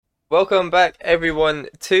Welcome back, everyone,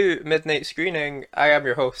 to Midnight Screening. I am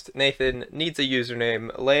your host, Nathan. Needs a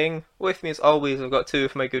username, Lang. With me, as always, I've got two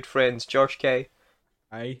of my good friends, Josh K.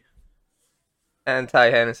 Aye. And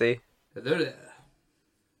Ty Hennessy. Hello there.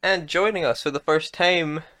 And joining us for the first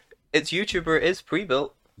time, it's YouTuber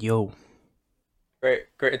IzPrebuilt. Yo. Great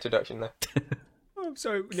introduction there. Oh, I'm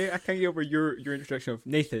sorry, I can't get over your introduction of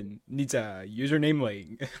Nathan needs a username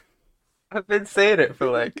like. I've been saying it for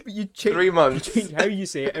like You 3 months. You change how you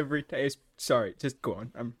say it every time. Sorry, just go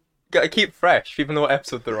on. Gotta keep fresh, even though what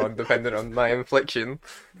episode they're on, depending on my infliction.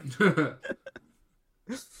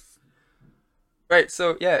 Right,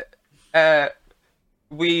 so yeah,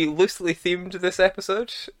 we loosely themed this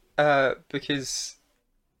episode, because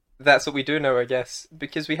that's what we do now, I guess.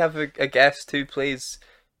 Because we have a guest who plays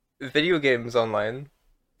video games online.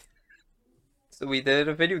 So we did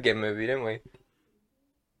a video game movie, didn't we?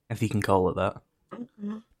 If you can call it that.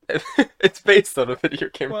 It's based on a video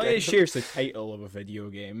game. Well, game. it shares the title of a video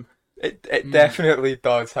game. It definitely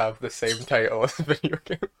does have the same title as a video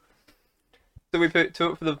game. So we put two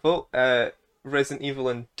up for the vote, Resident Evil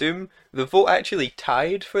and Doom. The vote actually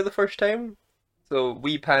tied for the first time. So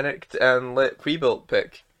we panicked and let Prebuilt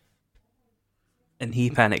pick. And he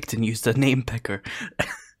panicked and used a name picker.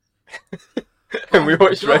 And we Oh my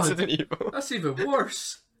watched God. Resident Evil. That's even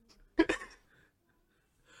worse.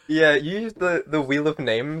 Yeah, you used the Wheel of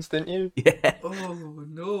Names, didn't you? Yeah. Oh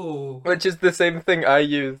no. Which is the same thing I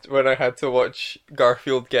used when I had to watch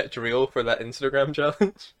Garfield Get Real for that Instagram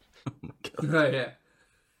challenge. Right, yeah.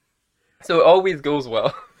 So it always goes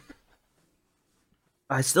well.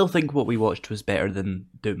 I still think what we watched was better than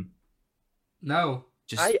Doom. No.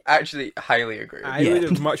 Just I actually highly agree. I Yeah. would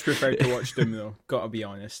have much preferred to watch Doom though. Gotta be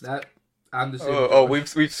honest. That I'm the same. Oh, we've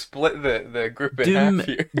split the group in Doom half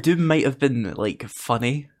here. Doom might have been like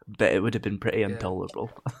funny, but it would have been pretty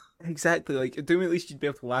intolerable. Exactly. Like Doom, at least you'd be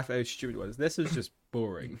able to laugh at how stupid it was. This is just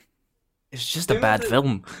boring. It's just Doom a bad is a-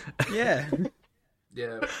 film. Yeah.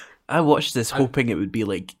 Yeah. I watched this hoping it would be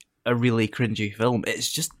like a really cringy film. It's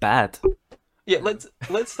just bad. Yeah, let's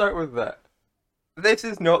start with that. This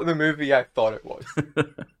is not the movie I thought it was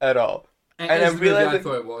at all. It And is I'm the movie I realizing-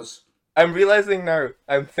 thought it was. I'm realizing now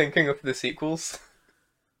I'm thinking of the sequels,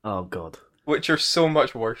 Oh god. which are so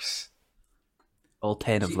much worse. All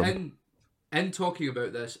 10 of See, them. in talking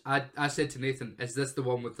about this, I said to Nathan, "Is this the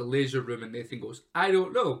one with the laser room?" And Nathan goes, "I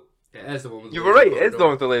don't know." It is the one with the You laser were right, room. it is the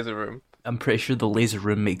one with the laser room. I'm pretty sure the laser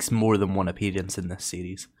room makes more than one appearance in this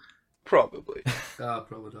series. Probably. Ah,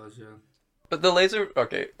 probably does, yeah. But the laser...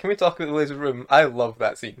 Okay, can we talk about the laser room? I love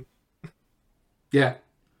that scene. Yeah.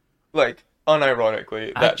 Like,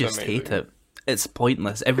 unironically, I that's just amazing. hate it. It's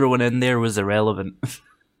pointless. Everyone in there was irrelevant.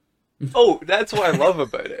 Oh, that's what I love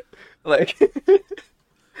about it. Like...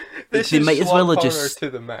 This They is might as well have Schlock just-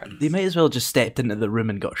 Connor to the max. They might as well just stepped into the room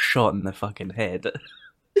and got shot in the fucking head.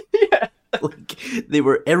 Yeah. Like, they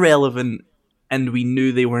were irrelevant, and we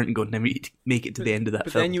knew they weren't going to make it to the end of that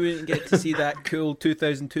But film. then you wouldn't get to see that cool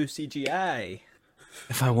 2002 CGI.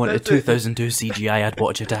 If I wanted That's it. 2002 CGI, I'd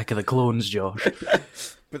watch Attack of the Clones, Josh.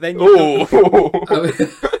 But then you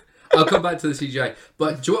Oh! I'll come back to the CGI.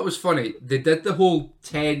 But do you know what was funny? They did the whole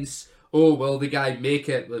tense, oh, will the guy make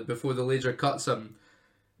it before the laser cuts him?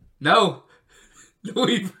 No. No,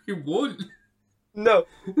 he won't. No,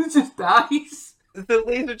 He just dies. the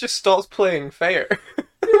laser just stops playing fair.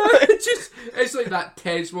 It's like that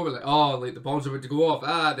tense moment, like, oh, like the bombs are about to go off.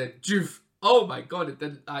 Ah, then joof. Oh my god, it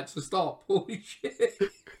didn't actually stop. Holy shit.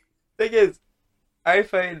 Thing is, I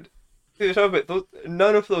find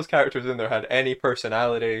none of those characters in there had any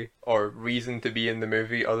personality or reason to be in the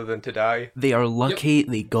movie other than to die. They are lucky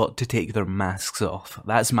they got to take their masks off.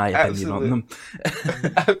 That's my opinion on them.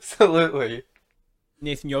 Absolutely.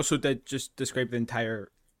 Nathan, you also did just describe the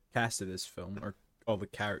entire cast of this film, or all the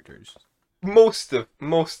characters. Most of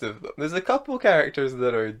them. There's a couple characters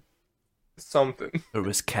that are something. There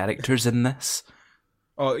was characters in this.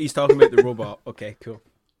 Oh, he's talking about the robot. Okay, cool.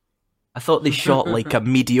 I thought they shot like a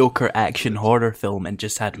mediocre action horror film and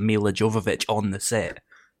just had Mila Jovovich on the set.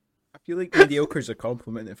 I feel like mediocre's a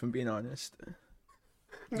compliment, if I'm being honest.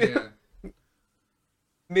 Yeah.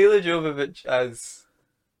 Mila Jovovich as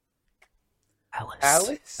Alice.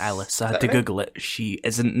 Alice? Alice. I Is had to that right? Google it. She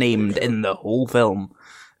isn't named in the whole film.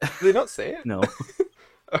 Did they not say it? No.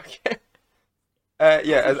 Okay.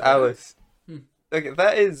 Yeah, as Alice. Like,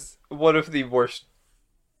 that is one of the worst,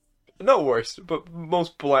 not worst, but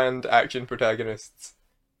most bland action protagonists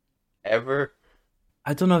ever.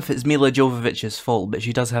 I don't know if it's Mila Jovovich's fault, but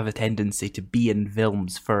she does have a tendency to be in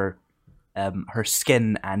films for her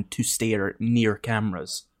skin and to stare near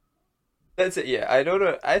cameras. That's it, yeah. I don't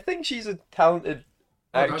know. I think she's a talented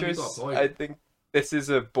Oh, no, you actress. got a point. I think this is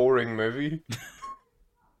a boring movie.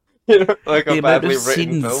 You know, like The a amount badly of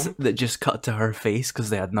written scenes film. that just cut to her face because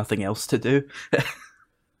they had nothing else to do.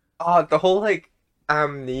 Ah, the whole like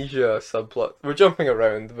amnesia subplot. We're jumping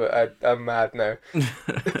around, but I'm mad now.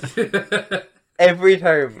 Every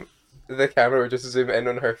time the camera would just zoom in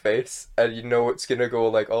on her face, and you know it's gonna go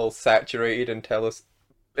like all saturated and tell us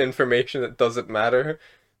information that doesn't matter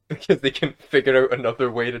because they can figure out another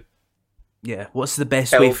way to. Yeah, what's the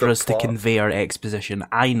best Tell way for the us to plot. convey our exposition?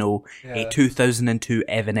 I know, a Yeah. 2002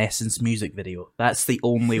 Evanescence music video. That's the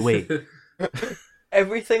only way.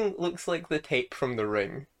 Everything looks like the tape from The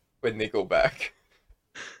Ring when they go back.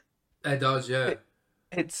 It does, yeah.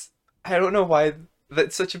 It's I don't know why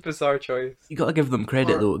that's such a bizarre choice. You gotta give them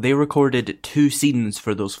credit Or- though. They recorded 2 scenes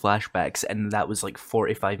for those flashbacks, and that was like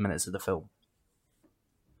 45 minutes of the film.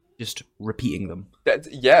 Just repeating them.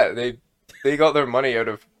 Yeah, they got their money out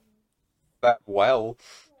of that well.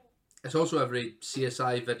 It's also every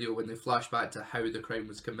CSI video when they flash back to how the crime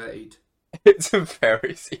was committed. It's a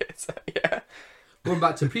very CSI, yeah. Going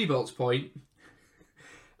back to Prebuilt's point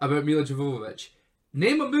about Mila Jovovich,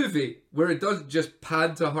 name a movie where it doesn't just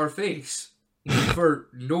pan to her face for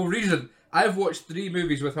no reason. I've watched 3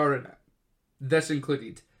 movies with her in it, this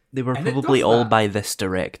included. They were And it probably does all that. by this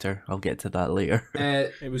director. I'll get to that later.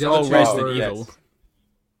 It was the other all two Resident were- Evil.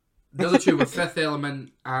 The other 2 were Fifth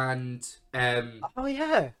Element and Oh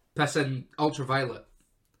yeah. Pissin' Ultraviolet.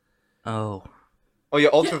 Oh. Oh yeah,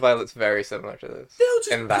 Ultraviolet's very similar to this. They'll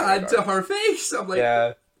just In that pan to regard. her face. I'm like,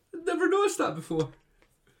 Yeah. never noticed that before.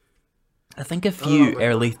 I think a few my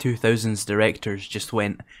early 2000s directors just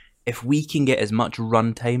went, if we can get as much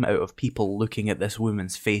runtime out of people looking at this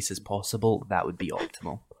woman's face as possible, that would be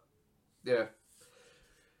optimal. Yeah.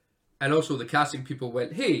 And also the casting people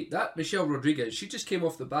went, hey, that Michelle Rodriguez, she just came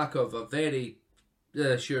off the back of a very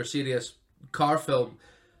serious car film.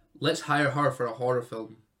 Let's hire her for a horror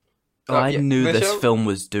film. Oh, I yeah, knew this Michelle- film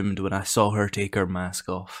was doomed when I saw her take her mask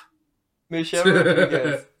off. Michelle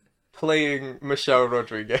Rodriguez playing Michelle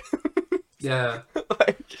Rodriguez. Yeah.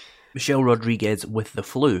 Like Michelle Rodriguez with the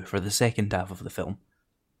flu for the second half of the film.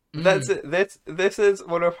 that's it. This is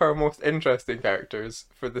one of her most interesting characters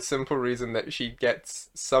for the simple reason that she gets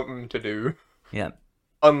something to do, Yeah.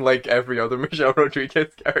 unlike every other Michelle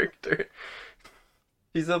Rodriguez character.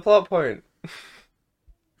 She's a plot point.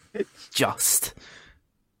 Just.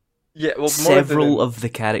 Yeah, well, more Several than of the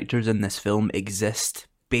characters in this film exist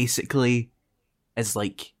basically as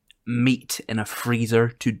like meat in a freezer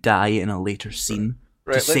to die in a later scene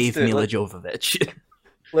Right, to let's save do it. Mila Jovovich.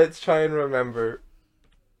 Let's try and remember.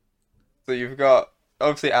 So you've got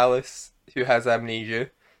obviously Alice who has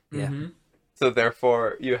amnesia. Yeah. Mhm. So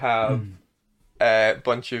therefore, you have a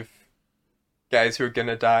bunch of guys who are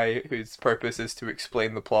gonna die, whose purpose is to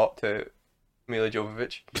explain the plot to Mila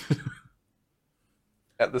Jovovich.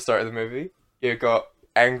 At the start of the movie, you got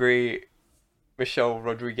angry Michelle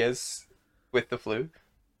Rodriguez with the flu.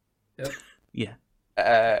 Yep.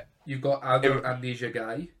 Yeah. You've got other amnesia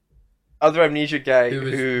guy Other amnesia guy who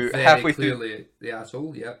was who very halfway through, clearly the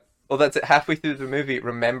asshole. Yeah. well, that's it. Halfway through the movie,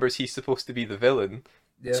 remembers he's supposed to be the villain.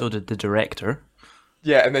 Yeah. So did the director.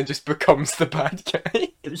 Yeah, and then just becomes the bad guy.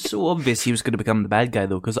 It was so obvious he was going to become the bad guy,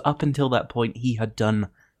 though, because up until that point, he had done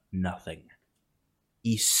nothing.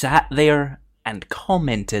 He sat there and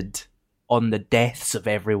commented on the deaths of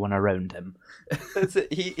everyone around him. That's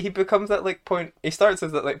it. He becomes that like point. He starts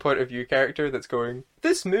as that like point of view character that's going,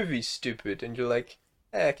 "This movie's stupid," and you're like,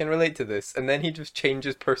 I can relate to this. And then he just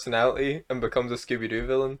changes personality and becomes a Scooby Doo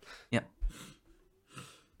villain. Yep.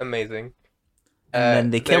 Amazing. And then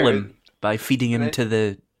they kill there- him by feeding him they- to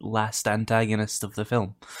the last antagonist of the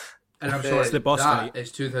film. And I'm It's sorry, the boss that fight.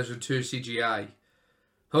 is 2002 CGI.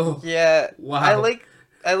 Oh, Yeah, wow.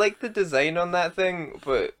 I like the design on that thing,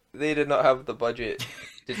 but they did not have the budget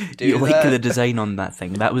to do You like that. the design on that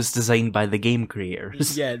thing. That was designed by the game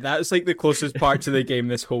creators. Yeah, that's like the closest part to the game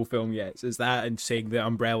this whole film gets, is that and saying the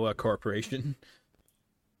Umbrella Corporation.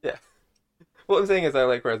 Yeah. What I'm saying is I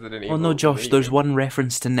like Resident Evil. Oh no, Josh, the there's game. one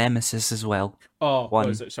reference to Nemesis as well. Oh, One.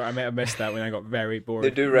 was it? Sorry, I might have missed that when I got very bored. They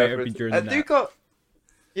do Might have been reference. during And that.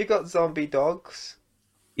 you got zombie dogs.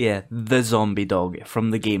 Yeah, the zombie dog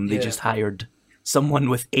from the game. They Yeah. just hired someone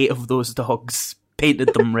with 8 of those dogs,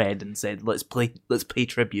 painted them red, and said, "Let's pay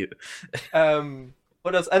tribute."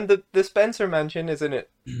 What else? And the Spencer Mansion is in it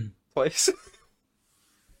twice,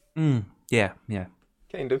 Yeah.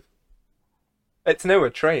 kind of. It's now a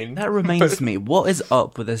train. That reminds me, what is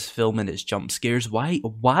up with this film and its jump scares?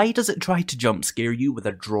 Why does it try to jump scare you with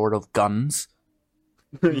a drawer of guns?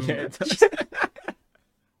 Yeah,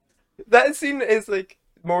 That scene is like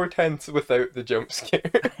more tense without the jump scare.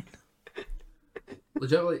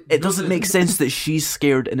 Legitimately, It doesn't make sense that she's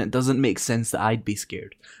scared, and it doesn't make sense that I'd be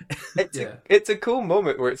scared. It's a cool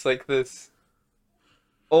moment where it's like this,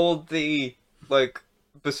 all the like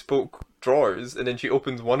bespoke drawers, and then she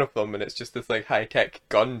opens one of them, and it's just this like high tech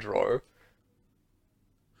gun drawer.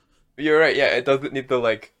 You're right. Yeah, it doesn't need the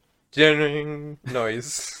like ding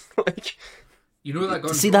noise. Like, You know that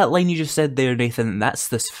gun. See that line you just said there, Nathan? That's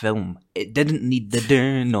this film. It didn't need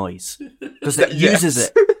the noise because it Yes. uses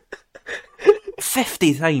it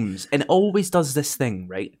 50 times, and it always does this thing,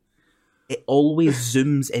 right? It always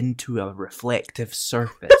zooms into a reflective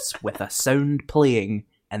surface with a sound playing,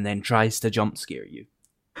 and then tries to jump scare you.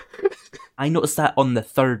 I noticed that on the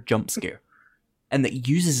third jump scare, and it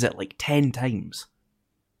uses it like 10 times.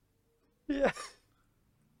 Yeah.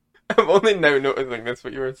 I'm only now noticing this,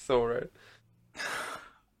 but you were so right.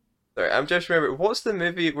 Sorry, I'm just remembering. What's the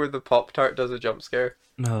movie where the Pop-Tart does a jump scare?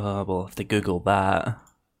 Oh, we'll have to Google that.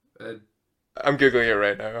 I'm googling it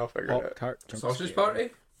right now. I'll figure it out. Pop-Tart jump Sausage scare. Party.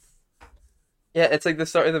 Yeah, it's like the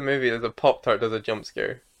start of the movie. There's a Pop-Tart does a jump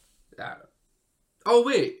scare. Yeah. Oh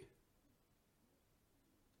wait.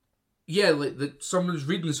 Yeah, like someone's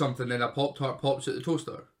reading something and a Pop-Tart pops at the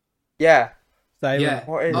toaster. Yeah. Silent. Yeah.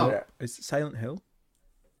 What is Oh. it? Is it Silent Hill?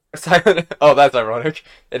 Silent. Oh, that's ironic.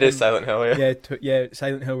 It is Silent Hill. Yeah. Yeah,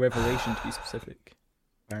 Silent Hill Revelation to be specific. We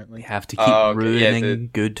Apparently. have to keep Oh, okay, yeah, ruining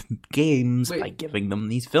good games Wait. by giving them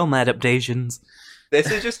these film adaptations. This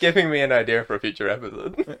is just giving me an idea for a future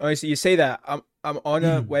episode. Honestly, you say that I'm on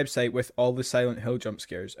a website with all the Silent Hill jump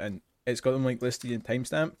scares, and it's got them like listed and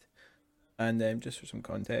timestamped. And just for some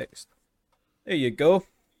context, there you go.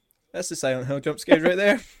 That's the Silent Hill jump scares right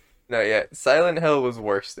there. No, yeah. Silent Hill was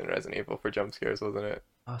worse than Resident Evil for jump scares, wasn't it?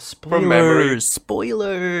 Oh, From memory.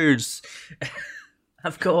 spoilers!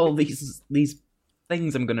 I've got all these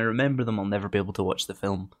things. I'm going to remember them. I'll never be able to watch the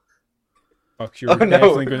film. Fuck, you're Oh no,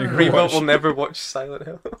 definitely going to go Rebuilt watch. will never watch Silent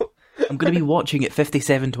Hill. I'm going to be watching it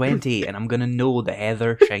 5720, and I'm going to know that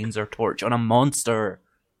Heather shines her torch on a monster.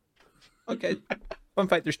 Okay. Fun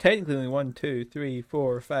fact: there's technically only 1, 2, 3,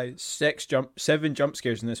 4, 5, 6 7 jump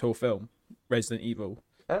scares in this whole film. Resident Evil.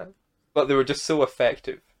 Yeah. But they were just so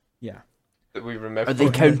effective Yeah. that we remember. Are they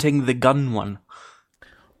counting the gun one?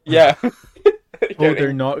 Yeah. Oh,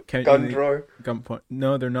 they're not counting gun the drawer. gunpoint.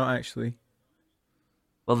 No, they're not actually.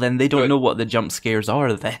 Well, then they don't Good. know what the jump scares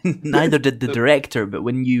are, then. Neither did the director, but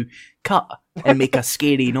when you cut and make a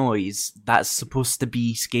scary noise, that's supposed to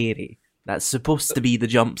be scary. That's supposed to be the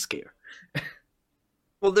jump scare.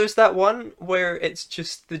 Well, there's that one where it's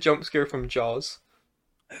just the jump scare from Jaws.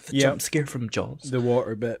 The Yeah. jump scare from Jaws. The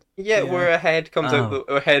water bit. Yeah, Yeah. where a head comes out,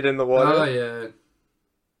 Oh. a head in the water. Oh yeah.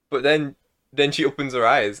 But then she opens her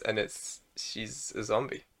eyes and she's a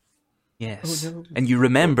zombie. Yes. Oh, no. And you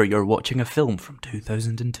remember you're watching a film from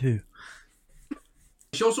 2002.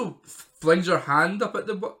 She also flings her hand up at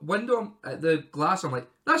the window at the glass. I'm like,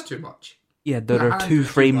 that's too much. Yeah, there The are hand 2 was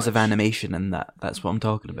too frames of much. animation in that. That's what I'm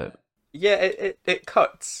talking about. Yeah, it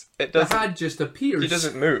cuts. It The doesn't. hand just appears. She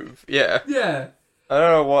doesn't move. Yeah. Yeah. I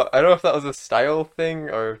don't know if that was a style thing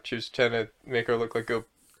or she was trying to make her look like a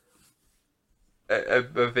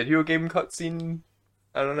video game cutscene.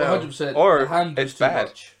 I don't know. 100%. Or the hand was it's too bad.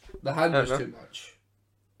 much. The hand I was don't know. too much.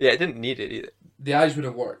 Yeah, it didn't need it either. The eyes would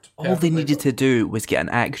have worked. All they perfectly, needed but- to do was get an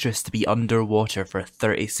actress to be underwater for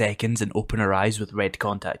 30 seconds and open her eyes with red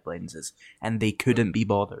contact lenses, and they couldn't be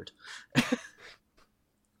bothered.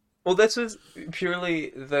 Well, this was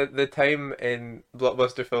purely the time in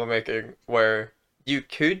blockbuster filmmaking where you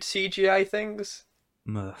could CGI things,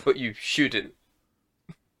 Ugh. but you shouldn't.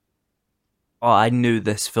 Oh, I knew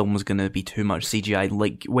this film was going to be too much CGI.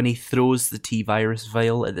 Like, when he throws the T-virus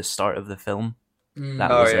vial at the start of the film,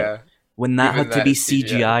 that Oh was yeah. it. When that Even had to be that's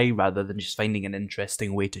CGI. CGI rather than just finding an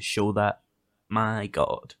interesting way to show that, my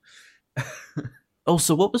god.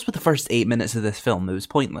 Also, what was with the first 8 minutes of this film? It was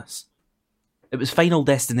pointless. It was Final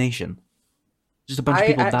Destination. Just a bunch of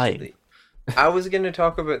people dying. I was going to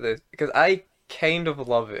talk about this because I kind of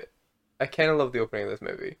love it. I kind of love the opening of this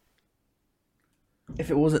movie. If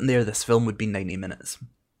it wasn't there, this film would be 90 minutes.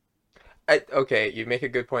 Okay, you make a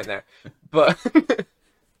good point there, but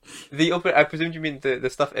the open. I presume you mean the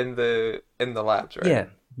stuff in the labs, right? Yeah,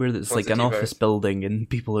 where it's Once like the an T-virus. office building and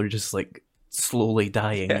people are just like slowly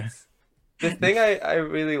dying. Yes. The thing I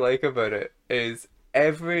really like about it is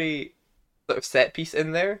every sort of set piece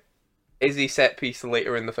in there is a set piece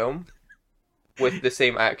later in the film with the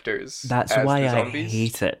same actors. That's as why the I zombies.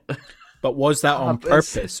 hate it. But was that on but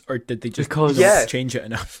it's- purpose, or did they just Because- not Yeah. change it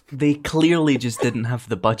enough? They clearly just didn't have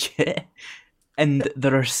the budget. And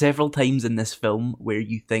there are several times in this film where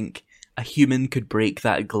you think a human could break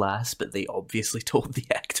that glass, but they obviously told the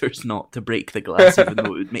actors not to break the glass, even though it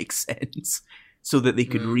would make sense. so that they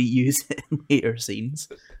could reuse it in later scenes.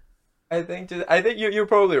 I think you're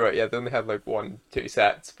probably right. Yeah, they only had like 1-2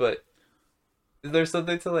 sets, but there's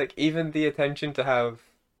something to like even the attention to have.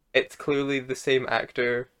 It's clearly the same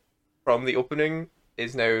actor from the opening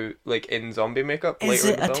is now like in zombie makeup. Is later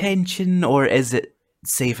it in the film. attention or is it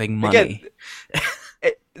saving money?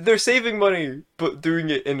 Again, they're saving money, but doing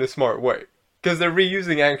it in a smart way because they're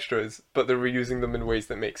reusing extras, but they're reusing them in ways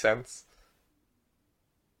that make sense.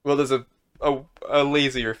 Well, there's a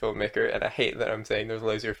lazier filmmaker, and I hate that I'm saying there's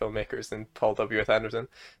lazier filmmakers than Paul W.S. Anderson,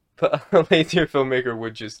 but a lazier filmmaker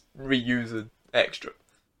would just reuse an extra.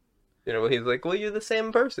 You know, he's like, well, you're the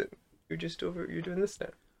same person. You're doing this now.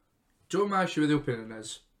 Joe, my issue with the opening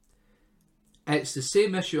is, it's the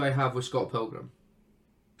same issue I have with Scott Pilgrim.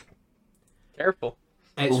 Careful.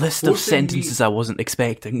 It's List of sentences I wasn't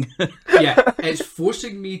expecting. Yeah, it's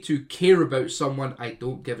forcing me to care about someone I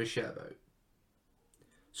don't give a shit about.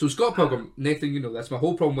 So Scott Pilgrim, Nathan, you know that's my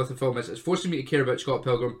whole problem with the film is it's forcing me to care about Scott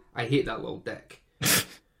Pilgrim. I hate that little dick.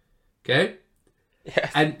 Okay? Yeah.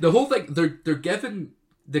 And the whole thing, they're giving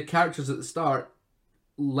the characters at the start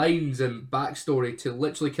lines and backstory to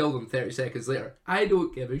literally kill them 30 seconds later. I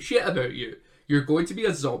don't give a shit about you. You're going to be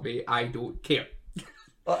a zombie. I don't care.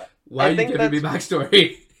 Why are you giving me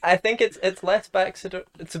backstory? I think it's less backstory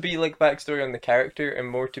to be like backstory on the character and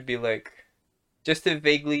more to be like just to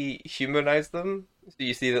vaguely humanize them. So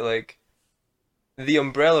you see that like the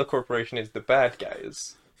Umbrella Corporation is the bad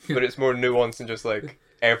guys, but it's more nuanced than just like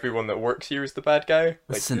everyone that works here is the bad guy. Like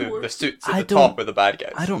Listen, the suits at the top are the bad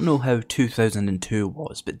guys. I don't know how 2002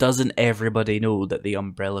 was, but doesn't everybody know that the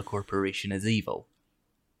Umbrella Corporation is evil?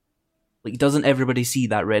 Like, doesn't everybody see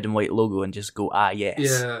that red and white logo and just go, ah, yes,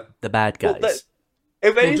 Yeah. the bad guys? Well,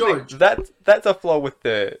 if anything, George. that's a flaw with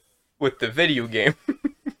the video game.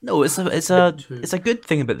 No, it's a good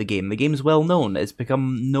thing about the game. The game's well known. It's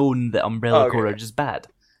become known that Umbrella Corps are just bad.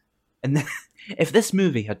 And then, if this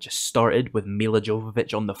movie had just started with Mila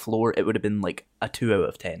Jovovich on the floor, it would have been like a 2 out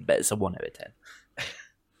of 10, but it's a 1 out of 10.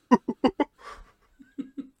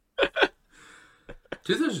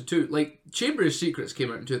 2002, like Chamber of Secrets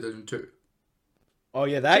came out in 2002. Oh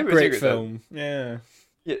yeah, that Chamber of great Secrets, film. Yeah.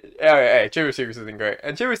 Yeah, Chamber of Secrets isn't great,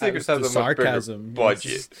 and Chamber of Secrets was has the a much bigger sarcasm.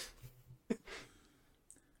 budget.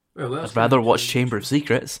 Well, that's I'd rather watch Chamber of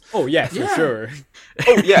Secrets. Oh yeah, for sure.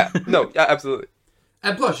 Oh yeah, no, yeah, absolutely.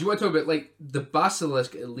 And plus, you want to talk about like the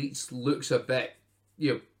Basilisk at least looks a bit,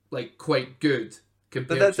 you know, like quite good But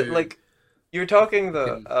compared that's to it, like you're talking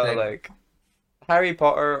the thing. like Harry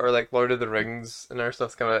Potter or like Lord of the Rings and other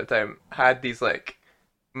stuff's coming out at the time had these like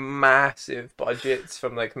massive budgets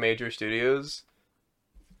from like major studios.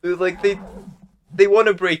 Like they want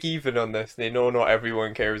to break even on this. They know not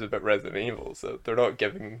everyone cares about Resident Evil, so they're not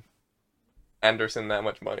giving Anderson that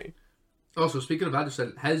much money. Also, speaking of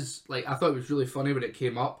Anderson, his like I thought it was really funny when it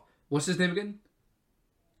came up. What's his name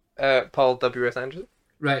again? Paul W.S. Anderson.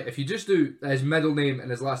 Right, if you just do his middle name and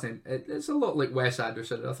his last name, it's a lot like Wes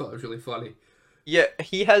Anderson. I thought it was really funny. Yeah,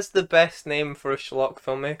 he has the best name for a schlock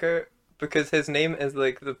filmmaker because his name is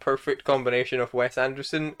like the perfect combination of Wes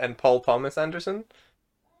Anderson and Paul Thomas Anderson.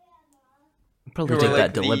 Probably Who did are, that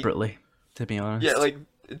like, deliberately, to be honest. Yeah, like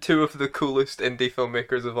two of the coolest indie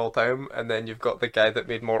filmmakers of all time, and then you've got the guy that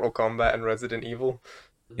made Mortal Kombat and Resident Evil.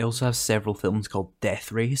 He also has several films called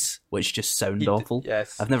Death Race, which just sound awful.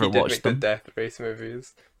 Yes, I've never he did watched make them. the Death Race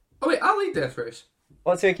movies. Oh wait, I like Death Race.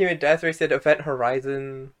 What's he made? Death Race did Event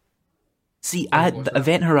Horizon. See, I've watched the that.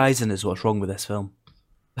 Event Horizon is what's wrong with this film.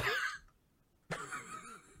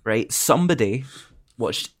 Right? Somebody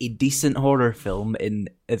watched a decent horror film in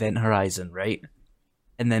Event Horizon, right?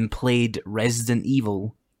 And then played Resident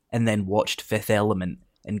Evil, and then watched Fifth Element,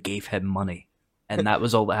 and gave him money. And that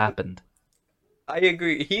was all that happened. I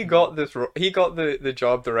agree. He got this. He got the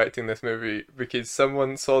job directing this movie because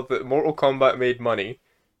someone saw that Mortal Kombat made money,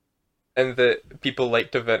 and that people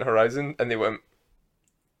liked Event Horizon, and they went,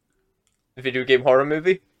 video game horror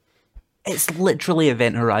movie. It's literally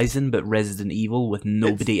Event Horizon, but Resident Evil with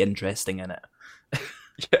nobody interesting in it.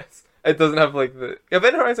 Yes, it doesn't have like the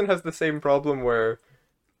Event Horizon has the same problem where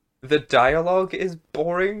the dialogue is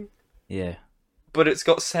boring, Yeah. but it's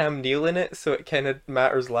got Sam Neill in it, so it kind of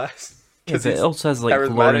matters less. Yeah, but it he's also has like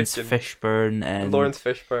charismatic Lawrence and- Fishburne and Lawrence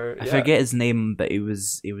Fishburne. I Yeah. forget his name, but he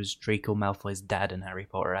was Draco Malfoy's dad in Harry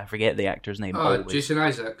Potter. I forget the actor's name. always. Jason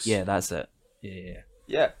Isaacs. Yeah, that's it. Yeah.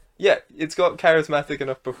 Yeah, it's got charismatic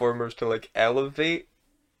enough performers to like elevate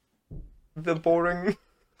the boring.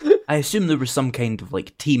 I assume there was some kind of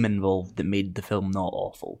like team involved that made the film not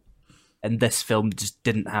awful, and this film just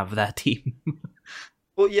didn't have that team.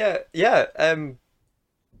 Well, yeah.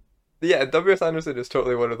 W.S. Anderson is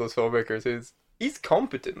totally one of those filmmakers who's he's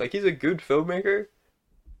competent. Like, he's a good filmmaker.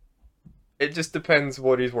 It just depends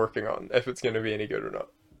what he's working on, if it's going to be any good or not.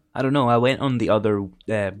 I don't know. I went on the other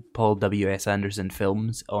Paul W.S. Anderson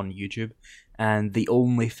films on YouTube, and the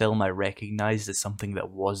only film I recognized as something that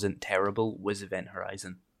wasn't terrible was Event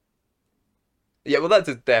Horizon. Yeah, well,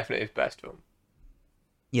 that's definitely his best film.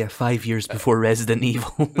 Yeah, 5 years before Resident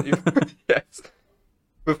Evil. Yes.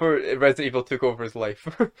 Before Resident Evil took over his life.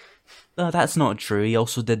 No, that's not true. He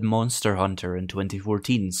also did Monster Hunter in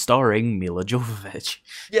 2014, starring Mila Jovovich.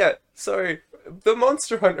 Yeah, sorry. The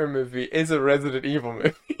Monster Hunter movie is a Resident Evil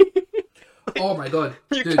movie. Oh my god.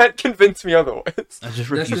 You Dude, can't convince me otherwise. I just this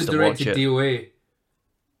refuse is to watch directed it. DOA.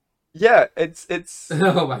 Yeah, it's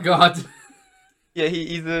Oh my god. yeah,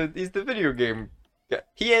 he's the video game. Yeah,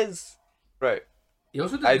 he is. Right. He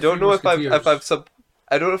also did I the don't Three know if Musketeers.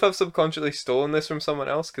 I don't know if I've subconsciously stolen this from someone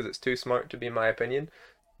else because it's too smart to be my opinion.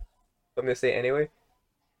 I'm gonna say it anyway.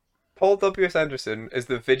 Paul W.S. Anderson is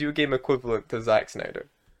the video game equivalent to Zack Snyder.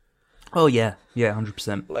 Oh yeah,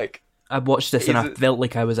 100%. Like, I watched this and I He's a- felt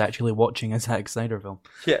like I was actually watching a Zack Snyder film,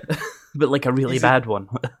 yeah, but like a really He's bad one.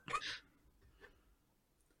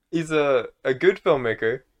 he's a good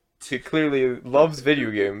filmmaker who clearly loves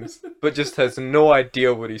video games, but just has no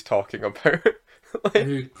idea what he's talking about. Like,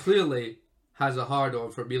 Who clearly has a hard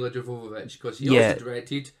on for Mila Jovovich because he Yeah. also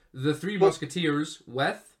directed The Three Musketeers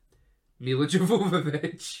with Mila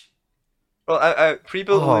Jovovich. well, I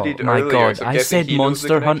Prebuilt Oh alluded my earlier, god! so I'm I guessing said he knows the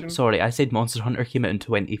Monster Hunt. connection. Sorry, I said Monster Hunter came out in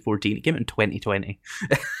 2014. It came out in 2020.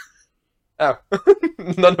 Oh,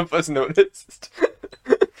 none of us noticed.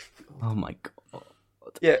 Oh my god!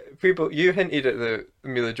 Yeah, Prebuilt, you hinted at the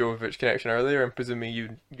Mila Jovovich connection earlier, and presumably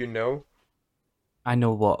you know I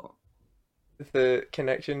know what. the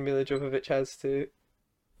connection Mila Jovovich has to.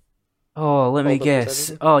 Oh, let me Paul W.S. guess.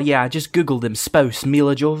 Anderson? Oh yeah, I just googled him. Spouse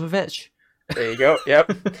Mila Jovovich. There you go.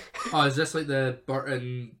 Yep, Oh, is this like the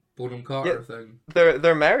Burton Bonham Carter thing?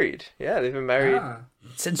 they're married. Yeah, they've been married Ah.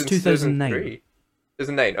 Since since 2009.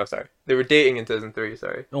 2009. Oh, sorry, they were dating in 2003.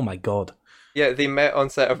 Sorry. Oh my god. Yeah, they met on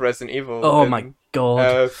set of Resident Evil. Oh and, my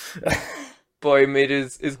god. Boy made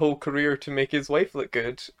his whole career to make his wife look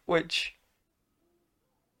good, which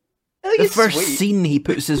I think The it's first sweet. scene he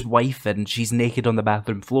puts his wife in, she's naked on the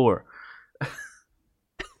bathroom floor.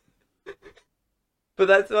 But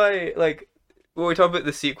that's why, like, when we talk about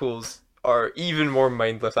the sequels are even more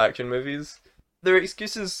mindless action movies, they're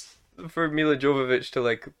excuses for Mila Jovovich to,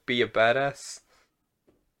 like, be a badass.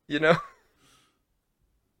 You know?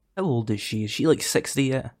 How old is she? Is she like 60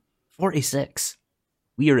 yet? 46.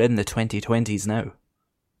 We are in the 2020s now.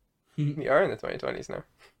 We are in the 2020s now.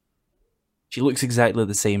 She looks exactly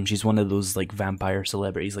the same. She's one of those like vampire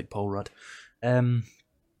celebrities like Paul Rudd.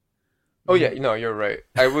 Oh yeah, no, you're right.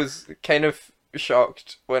 I was kind of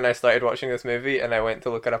shocked when I started watching this movie and I went to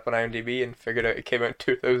look it up on IMDb and figured out it came out in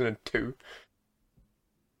 2002.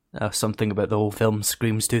 Something about the whole film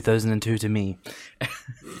screams 2002 to me.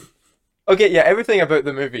 Okay, yeah, everything about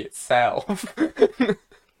the movie itself.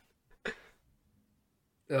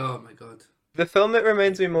 Oh my god. The film it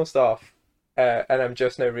reminds me most of, and I'm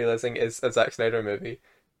just now realizing is a Zack Snyder movie,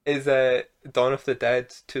 is Dawn of the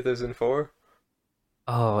Dead 2004.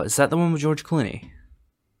 Oh, is that the one with George Clooney?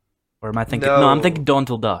 Or am I thinking? No, I'm No. thinking Dawn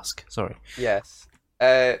Till Dusk. Sorry. Yes.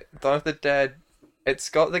 Dawn of the Dead, it's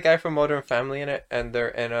got the guy from Modern Family in it, and they're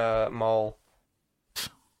in a mall.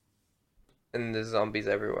 And there's zombies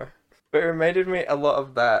everywhere. But it reminded me a lot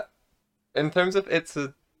of that. In terms of it's,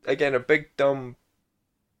 again, a big, dumb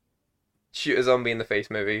shoot a zombie in the face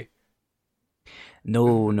movie.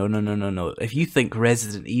 No. If you think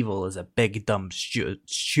Resident Evil is a big dumb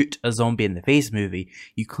shoot a zombie in the face movie,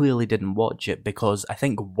 you clearly didn't watch it because I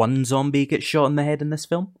think one zombie gets shot in the head in this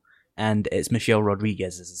film, and it's Michelle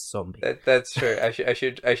Rodriguez as a zombie. That's true. I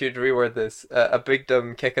should reword this. A big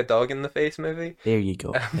dumb kick a dog in the face movie. There you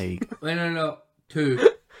go. There you go. Wait, no. Two.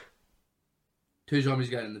 Two zombies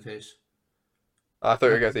got in the face. I thought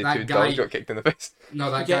you were going to say That two guy- dogs got kicked in the face.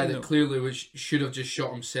 No, that Yeah, guy that no. clearly should have just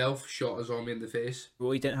shot himself, shot a zombie in the face.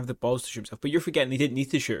 Well, he didn't have the balls to shoot himself. But you're forgetting he didn't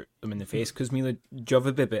need to shoot them in the face because Mila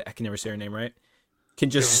Jovovich, I can never say her name right,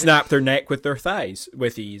 can just snap their neck with their thighs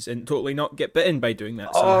with ease and totally not get bitten by doing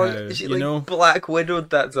that somehow. Oh, she you like know, Black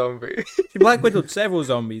Widowed that zombie. she Black Widowed several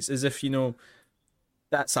zombies as if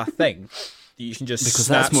that's a thing. That you can just Because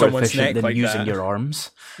snap that's more someone's efficient neck than like using that. your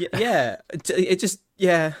arms. Yeah. It just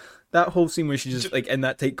that whole scene where she's just like in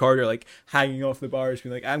that tight corridor, like hanging off the bars,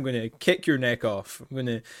 being like, "I'm gonna kick your neck off.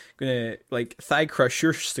 I'm gonna like thigh crush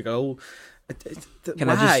your skull." Can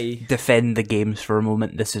Why? I just defend the games for a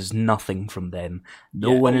moment? This is nothing from them.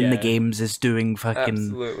 No Yeah, one in the yeah. games is doing fucking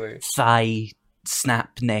Absolutely. thigh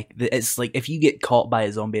snap neck. It's like if you get caught by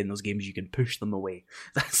a zombie in those games, you can push them away.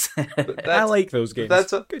 I like those games.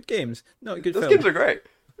 Good games. Not good Those film. games are great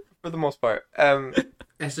for the most part.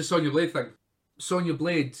 It's the Sonya Blade thing. Sonya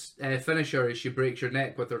Blade's finisher is she breaks your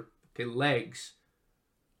neck with her legs.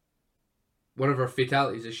 One of her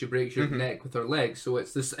fatalities is she breaks your neck with her legs. So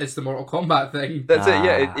it's the Mortal Kombat thing. That's it.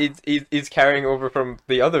 Yeah, he's carrying over from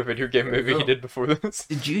the other video game movie he did before this.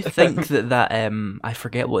 Did you think that I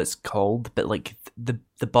forget what it's called, but like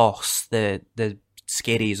the boss, the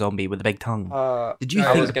scary zombie with the big tongue? Did you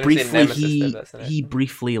think briefly he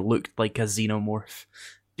briefly looked like a xenomorph?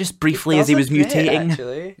 Just briefly as he was mutating,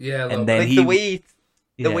 actually. Yeah, and then like he,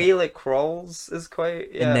 the way he like crawls is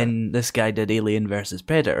quite. Yeah. And then this guy did Alien versus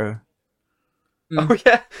Predator. Oh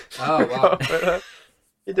yeah. Oh wow.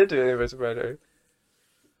 He did do Alien vs Predator.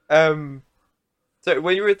 So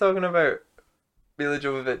when you were talking about Mila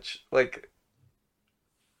Jovovich, like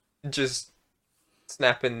just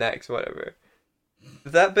snapping necks, whatever,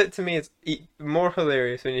 that bit to me is more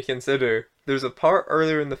hilarious when you consider there's a part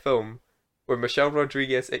earlier in the film where Michelle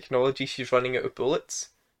Rodriguez acknowledges she's running out of bullets.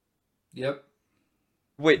 Yep.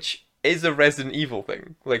 Which is a Resident Evil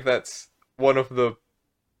thing. Like, that's one of the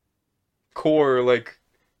core, like,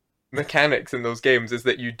 mechanics in those games is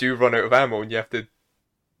that you do run out of ammo and you have to,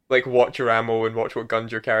 like, watch your ammo and watch what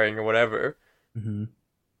guns you're carrying or whatever. Mm-hmm.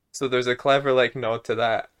 So there's a clever, like, nod to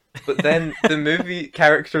that. But then the movie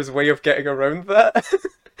character's way of getting around that,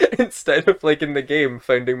 instead of, like, in the game,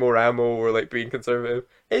 finding more ammo or, like, being conservative,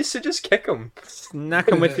 is to just kick him. Snap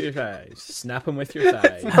him with your thighs. Snap him with your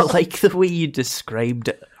thighs. I like the way you described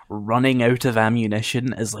running out of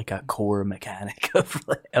ammunition as like a core mechanic of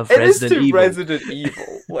Resident Evil. Resident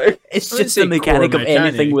Evil. Like, it's just a mechanic of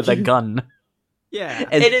anything with a gun. Yeah,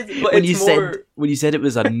 and it is. But when you said it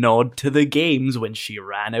was a nod to the games when she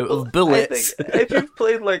ran out of bullets. I think if you've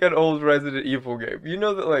played like an old Resident Evil game, you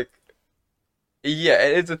know that like, yeah,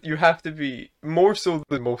 it is. You have to be more so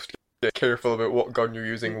than most careful about what gun you're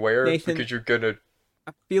using where, Nathan, because you're gonna.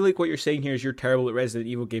 I feel like what you're saying here is you're terrible at Resident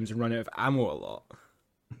Evil games and run out of ammo a lot.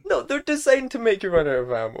 No, they're designed to make you run out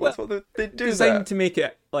of ammo. That's what they do. Designed to make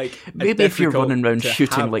it like maybe if you're running around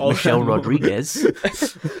shooting like Michelle Rodriguez.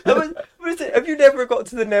 Have you never got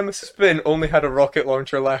to the Nemesis bin, only had a rocket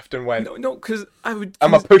launcher left, and went? No, because I would.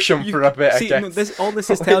 I'm gonna push him for a bit. See, I guess. All this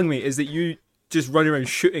is telling me is that you just run around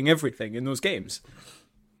shooting everything in those games.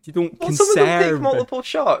 You don't conserve. Some of them take multiple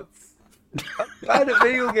shots. I'm bad at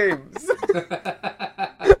video games.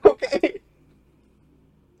 Okay.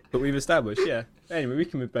 But we've established, yeah. Anyway, we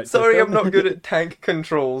can move back. Sorry, to I'm not good at tank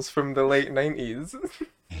controls from the late 90s.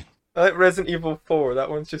 I like Resident Evil 4. That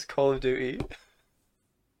one's just Call of Duty.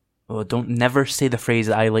 Oh, don't never say the phrase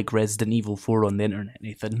 "I like Resident Evil 4" on the internet,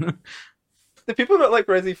 Nathan. Do people not like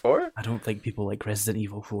Resi 4? I don't think people like Resident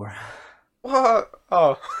Evil 4. What?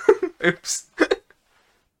 Oh, oops.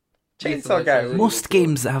 Chainsaw Guy. Most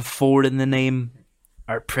games that have 4 in the name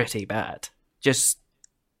are pretty bad. Just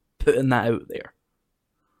putting that out there.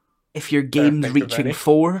 If your game's reaching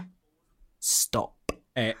 4, stop.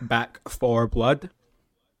 Back 4 Blood.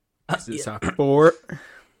 It's a 4.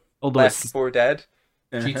 Although Left 4 Dead.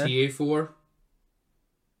 GTA 4.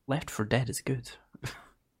 Left 4 Dead is good.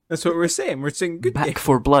 That's what we're saying. We're saying good. Back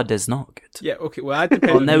 4 Blood is not good. Yeah, okay. Well, that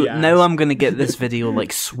depends. Now I'm gonna get this video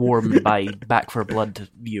like swarmed by Back 4 Blood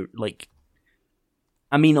view. Like,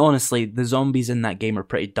 I mean, honestly, the zombies in that game are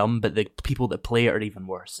pretty dumb, but the people that play it are even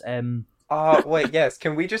worse. Wait, yes.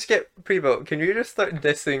 Can we just get pre-built? Can you just start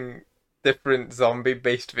dissing different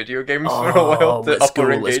zombie-based video games for a while to up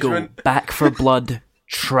our engagement? Let's go. Back 4 Blood,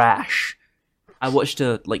 trash. I watched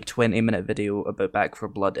a 20-minute video about Back 4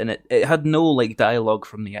 Blood, and it had no like dialogue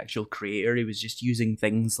from the actual creator. He was just using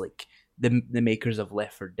things like the makers of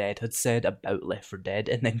Left 4 Dead had said about Left 4 Dead,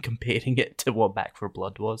 and then comparing it to what Back 4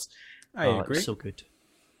 Blood was. I agree. It's so good.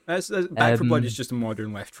 Back 4 Blood is just a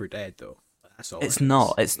modern Left 4 Dead, though. That's all. It's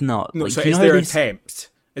not. No, like, so it's their attempt.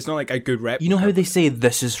 It's not like a good replica. You know how they say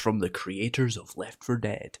this is from the creators of Left 4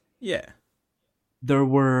 Dead? Yeah. There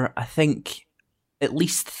were, I think, at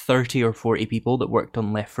least 30 or 40 people that worked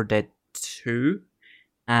on Left 4 Dead 2,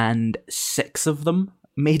 and 6 of them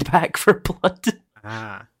made Back 4 Blood.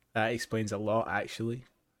 Ah, that explains a lot, actually.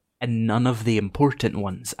 And none of the important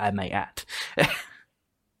ones, I might add.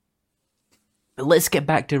 But let's get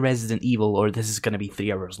back to Resident Evil, or this is going to be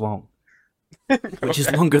 3 hours long. Which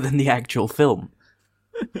is longer than the actual film.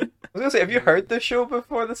 I was gonna say, have you heard this show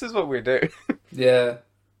before? This is what we do. Yeah.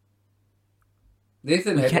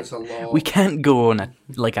 Nathan edits a lot. We can't go on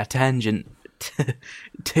a tangent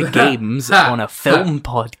to games on a film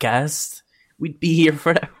podcast. We'd be here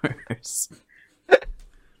for hours.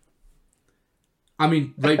 I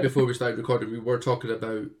mean, right before we started recording, we were talking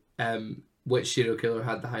about which serial killer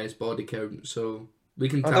had the highest body count, so we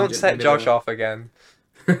can Oh, tangent don't set in the Josh middle. off again.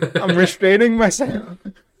 I'm restraining myself.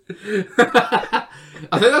 I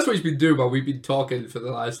think that's what he's been doing while we've been talking for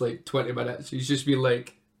the last 20 minutes. He's just been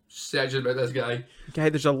searching about this guy. Guy,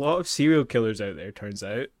 there's a lot of serial killers out there, turns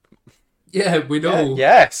out. Yeah, we know.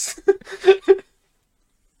 Yes.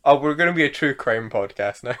 Oh, we're going to be a true crime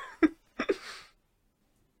podcast now.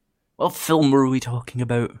 What film were we talking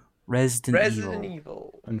about? Resident Evil.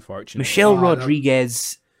 Evil. Unfortunately. Michelle that-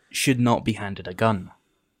 Rodriguez should not be handed a gun.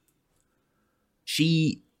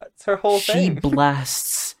 That's her whole She thing.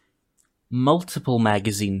 blasts multiple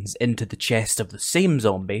magazines into the chest of the same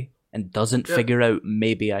zombie and doesn't Yeah. figure out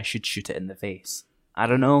maybe I should shoot it in the face. I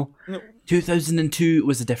don't know. No. 2002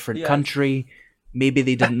 was a different Yeah. country. Maybe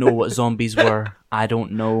they didn't know what zombies were. I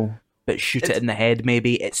don't know. But shoot it It's- in the head,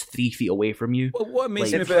 maybe. It's 3 feet away from you. Well, what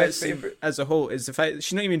amazes Like- me It's about my this favourite. as a whole is the fact that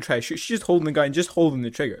she's not even trying to shoot. She's just holding the gun, just holding the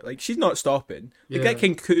trigger. Like, she's not stopping. Like, Yeah. that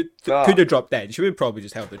king could have dropped dead. She would probably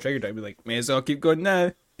just held the trigger down and be like, may as well keep going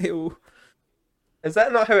now. Ew. Is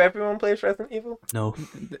that not how everyone plays Resident Evil? No.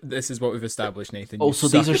 This is what we've established, Nathan. You Also,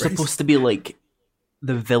 these are suck. supposed to be like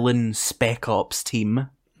the villain Spec Ops team.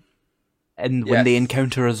 And when they Yes.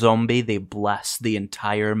 encounter a zombie, they blast the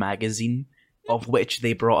entire magazine, of which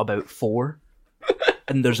they brought about 4.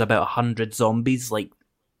 And there's about 100 zombies. Like,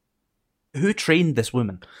 who trained this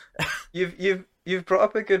woman? You've brought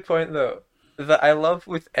up a good point though that I love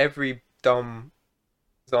with every dumb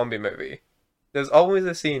zombie movie. There's always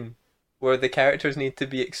a scene where the characters need to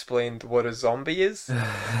be explained what a zombie is.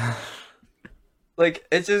 Like,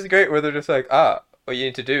 it's just great where they're just like, what you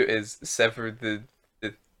need to do is sever the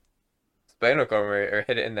spinal cord or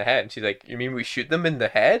hit it in the head. And she's like, you mean we shoot them in the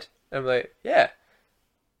head? I'm like, yeah.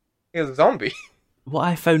 He's a zombie. What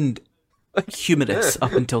I found humorous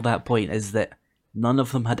up until that point is that none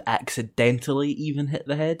of them had accidentally even hit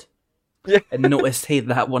the head. Yeah. And noticed, hey,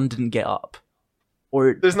 that one didn't get up.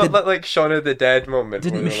 Or There's not that like Shaun of the Dead moment.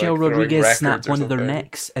 didn't where they're, Michelle like, throwing Rodriguez records snap or one of their something.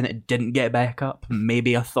 necks and it didn't get back up?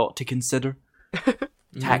 Maybe a thought to consider.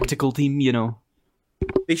 Tactical team, you know.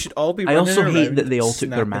 They should all be I running also hate around that they all took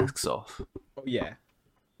their snapping- masks off. Oh, yeah.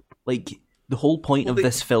 Like, the whole point of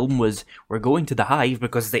this film was, we're going to the hive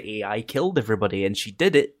because the AI killed everybody, and she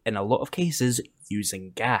did it, in a lot of cases,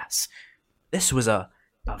 using gas. This was a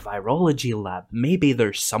virology lab. Maybe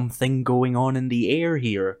there's something going on in the air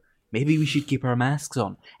here. Maybe we should keep our masks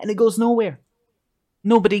on. And it goes nowhere.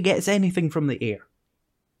 Nobody gets anything from the air.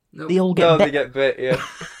 Nope. They all get No, bit. they get bit, yeah.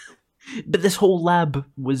 But this whole lab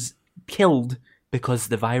was killed because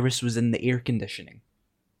the virus was in the air conditioning.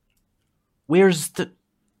 Where's the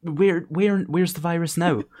virus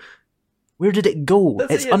now? Where did it go?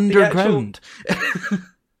 That's It's it, the underground.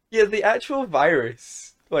 Yeah, the actual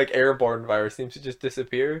virus, like airborne virus, seems to just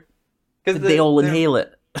disappear. Because They all inhale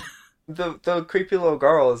it. The creepy little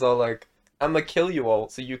girl is all like, "I'm gonna kill you all,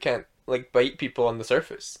 so you can't like bite people on the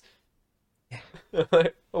surface."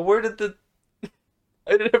 Like, well, how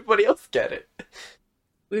did everybody else get it?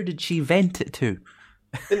 Where did she vent it to?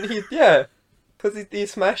 And because he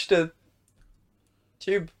smashed a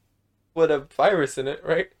tube with a virus in it,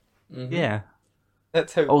 right? Mhm. Yeah.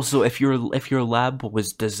 That's how. Also, if your lab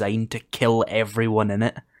was designed to kill everyone in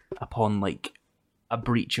it upon like a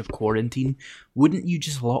breach of quarantine, wouldn't you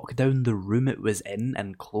just lock down the room it was in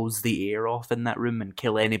and close the air off in that room and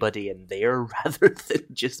kill anybody in there rather than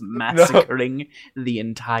just massacring the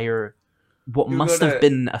entire what You must gotta- have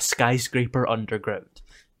been a skyscraper underground?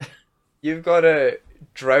 You've got to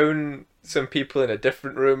drown some people in a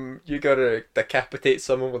different room. You got to decapitate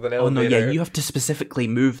someone with an Oh no, elevator. yeah, you have to specifically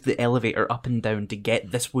move the elevator up and down to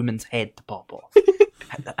get this woman's head to pop off.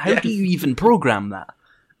 How do you even program that?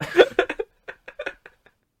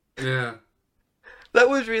 Yeah. That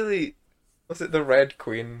was really. Was it the Red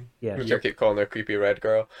Queen? Yeah. Which I keep calling her creepy red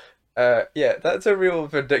girl. Yeah, that's a real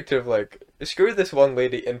vindictive, like, screw this one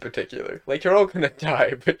lady in particular. Like, you're all gonna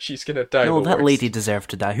die, but she's gonna die. No, the that worst. lady deserved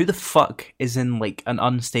to die. Who the fuck is in like an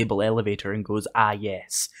unstable elevator and goes,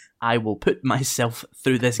 yes, I will put myself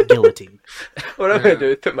through this guillotine? What I'm gonna do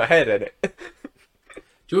is put my head in it.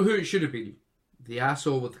 Do you know who it should have been? The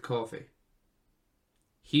asshole with the coffee.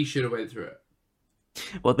 He should have went through it.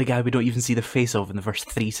 Well, the guy we don't even see the face of in the first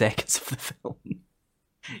 3 seconds of the film.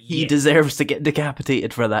 He Yeah. deserves to get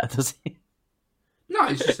decapitated for that, does he? No,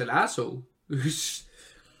 he's just an asshole. Who's-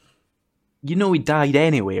 You know he died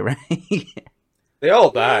anyway, right? They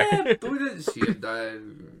all die. Yeah, but we didn't see him die.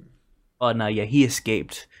 Oh no, yeah, he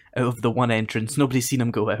escaped out of the one entrance. Nobody's seen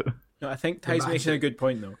him go out. No, I think Ty's making a massive. good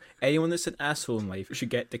point though. Anyone that's an asshole in life should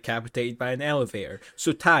get decapitated by an elevator.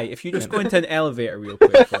 So Ty, if you just go into an elevator real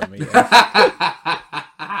quick for me.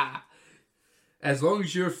 As long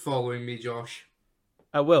as you're following me, Josh.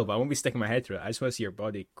 I will, but I won't be sticking my head through it. I just want to see your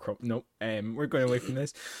body. Nope. We're going away from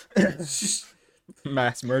this.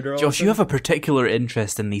 Mass murder. Josh, you have a particular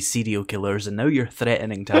interest in these serial killers, and now you're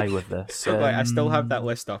threatening Ty with this. So like, I still have that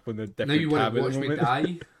list up on the different Now you want tab to at watch the me moment.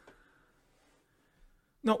 die?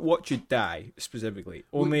 Not watch you die specifically.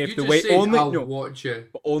 Well, Only you if the just way said only I'll no, watch you.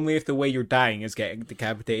 but only if the way you're dying is getting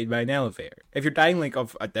decapitated by an elevator. If you're dying like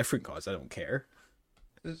of a different cause, I don't care.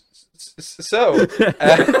 So,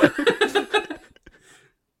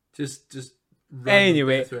 Just.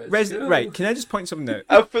 Anyway, random death threats. right? Can I just point something out?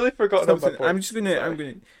 I've fully forgotten about Something, my point. I'm just gonna. I'm Sorry. gonna.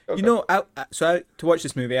 Okay. You know, to watch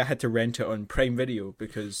this movie, I had to rent it on Prime Video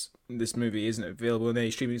because this movie isn't available on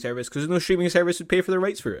any streaming service because no streaming service would pay for the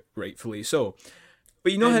rights for it, rightfully so.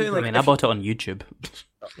 But you know how I like I bought it on YouTube.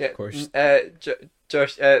 Yeah, of course.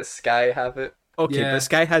 Josh, Sky have it. Okay, Yeah. but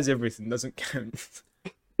Sky has everything, doesn't count.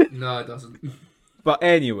 No, it doesn't. But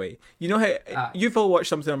anyway, you know how Ah. you've all watched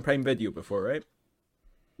something on Prime Video before, right?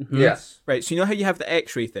 Yes. Right. So you know how you have the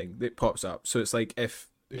X-ray thing that pops up. So it's like if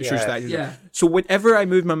it shows Yeah. that. Yeah. So whenever I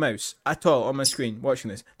move my mouse at all on my screen watching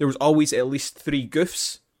this, there was always at least 3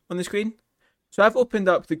 goofs on the screen. So I've opened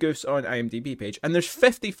up the goofs on IMDb page, and there's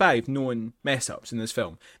 55 known mess-ups in this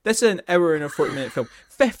film. This is an hour and a 40-minute film.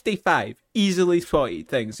 55 easily spotted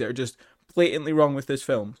things that are just blatantly wrong with this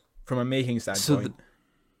film from a making standpoint.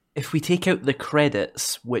 If we take out the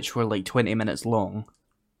credits, which were like 20 minutes long,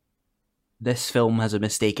 this film has a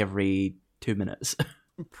mistake every 2 minutes.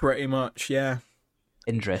 Pretty much, yeah.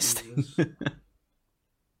 Interesting.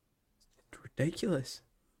 Ridiculous.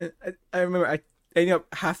 I remember I ended up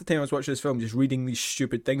half the time I was watching this film just reading these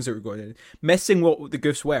stupid things that were going on, missing what the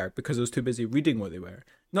goofs were because I was too busy reading what they were,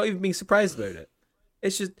 not even being surprised about it.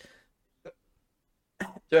 It's just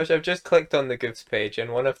Josh, I've just clicked on the Goofs page,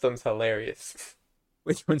 and one of them's hilarious.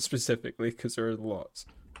 which one specifically because there are lots.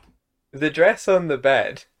 The dress on the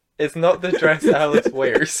bed is not the dress Alice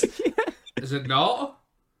wears. Is it not?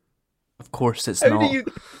 Of course it's How not.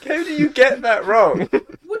 do you get that wrong?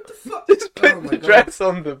 What the fuck? Just put Oh my the God. dress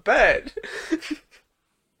on the bed.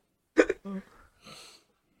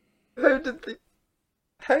 How did they?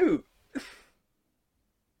 How?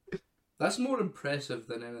 That's more impressive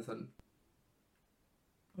than anything.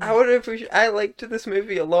 I wonder if I liked this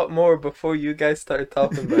movie a lot more before you guys started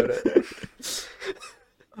talking about it.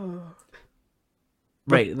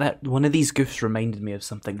 Right, that one of these goofs reminded me of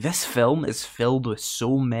something. This film is filled with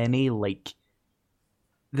so many, like,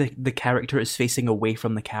 the character is facing away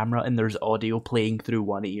from the camera and there's audio playing through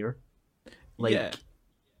one ear. Like, Yeah.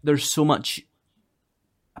 there's so much...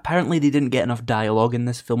 Apparently they didn't get enough dialogue in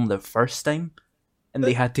this film the first time, and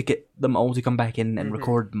they had to get them all to come back in and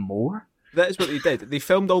record more. That is what they did. They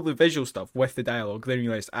filmed all the visual stuff with the dialogue, then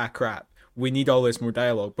realised, crap, we need all this more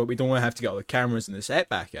dialogue, but we don't want to have to get all the cameras and the set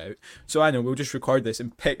back out. So I know, we'll just record this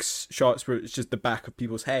and pick shots where it's just the back of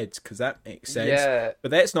people's heads, because that makes sense. Yeah.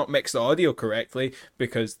 But let's not mix the audio correctly,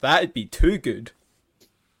 because that'd be too good.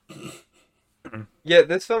 Yeah,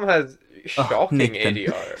 this film has shocking Nathan.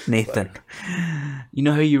 ADR. Nathan, Like, you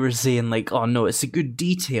know how you were saying, like, oh no, it's a good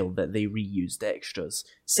detail that they reused extras.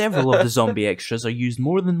 Several of the zombie extras are used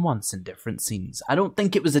more than once in different scenes. I don't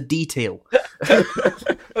think it was a detail.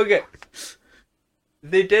 okay.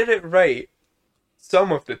 They did it right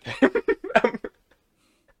some of the time.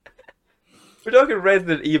 We're talking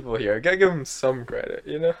Resident Evil here. I gotta give them some credit,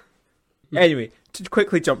 you know? Anyway, to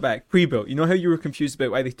quickly jump back, Prebuilt, you know how you were confused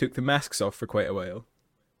about why they took the masks off for quite a while?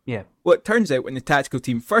 Yeah. Well, it turns out when the tactical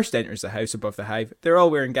team first enters the house above the hive, they're all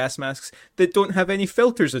wearing gas masks that don't have any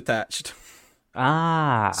filters attached.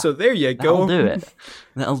 Ah. So there you go. That'll do it.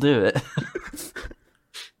 That'll do it.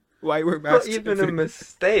 Why were Not masks? even a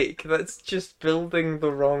mistake. That's just building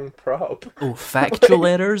the wrong prop. Oh, factual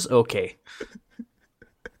errors? Okay.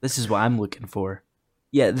 This is what I'm looking for.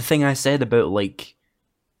 Yeah, the thing I said about, like,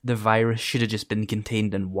 the virus should have just been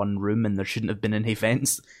contained in one room and there shouldn't have been any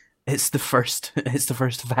vents. It's the first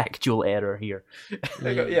factual error here.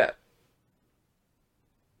 Yeah.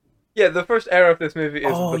 Yeah, the first error of this movie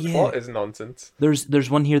is Oh, the yeah. plot is nonsense. There's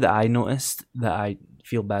one here that I noticed that I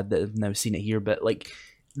feel bad that I've now seen it here, but like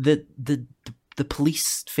the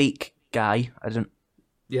police fake guy,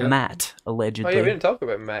 Yeah. Matt Oh, allegedly. yeah, we didn't talk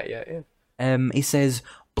about Matt yet, yeah. He says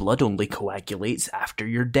blood only coagulates after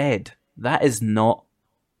you're dead. That is not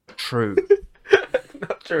true.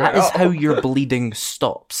 Not true That at is all. how your bleeding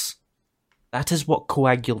stops. That is what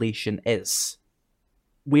coagulation is.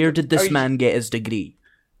 Where did Are this you- man get his degree?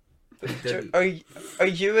 Are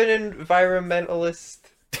you an environmentalist?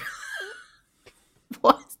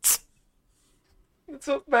 What? That's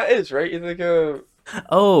what Matt is, right? He's like a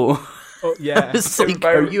Oh. Oh I yeah. was like,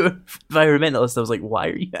 are you an environmentalist? I was like, why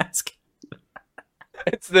are you asking?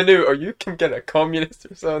 it's the new, or you can get a communist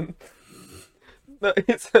or something. No,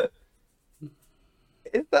 it's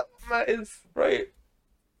is that what Matt is, right?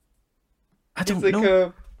 I don't He's like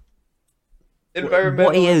know. a environmentalist.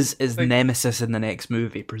 What he is like, Nemesis in the next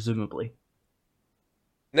movie, presumably.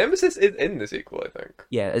 Nemesis is in the sequel, I think.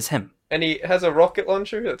 Yeah, it's him. And he has a rocket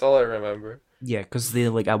launcher, that's all I remember. Yeah, because they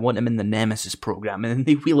I want him in the Nemesis program, and then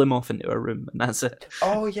they wheel him off into a room, and that's it.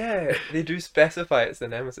 Oh yeah, they do specify it's the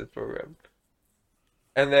Nemesis program.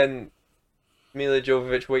 And then Mila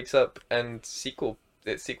Jovovich wakes up and it's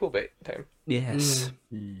sequel bait time. Yes.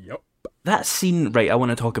 Yep. That scene, right, I want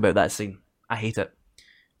to talk about that scene. I hate it.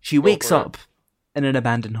 She wakes for it. up in an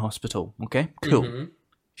abandoned hospital, okay? Cool. Mhm.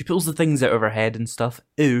 She pulls the things out of her head and stuff.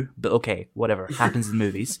 Ooh, but okay, whatever. Happens in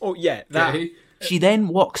movies. Oh yeah, that. Okay. She then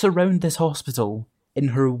walks around this hospital in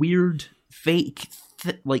her weird, fake,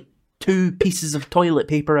 like, 2 pieces of toilet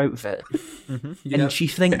paper outfit. Yep. And she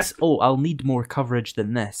thinks, oh, I'll need more coverage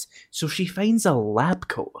than this. So she finds a lab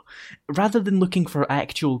coat. Rather than looking for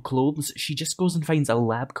actual clothes, she just goes and finds a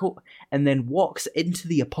lab coat and then walks into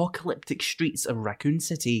the apocalyptic streets of Raccoon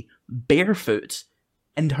City barefoot.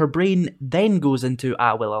 And her brain then goes into,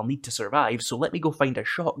 well, I'll need to survive, so let me go find a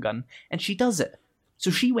shotgun. And she does it. So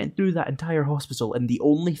she went through that entire hospital, and the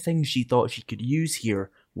only thing she thought she could use here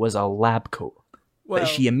was a lab coat. Well, But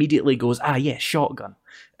she immediately goes, yeah, shotgun.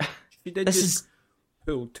 she did This just is...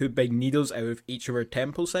 pull 2 big needles out of each of her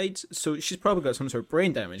temple sides, so she's probably got some sort of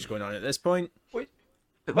brain damage going on at this point. Wait,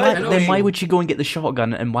 Then why would she go and get the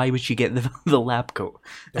shotgun, and why would she get the lab coat?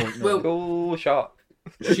 Don't know. Well, go shot.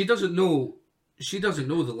 she doesn't know. She doesn't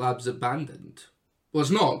know the lab's abandoned. Well, it's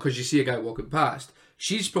not because you see a guy walking past.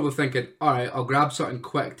 She's probably thinking, "All right, I'll grab something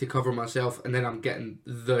quick to cover myself, and then I'm getting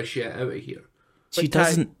the shit out of here." She But Ty-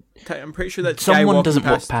 doesn't... I'm pretty sure that guy Someone walking doesn't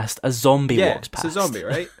past, walk past, a zombie Yeah, walks past. it's a zombie,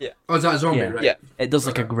 right? Oh, is that a zombie? Yeah. Right? Yeah. It does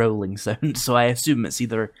like a Okay. growling sound, so I assume it's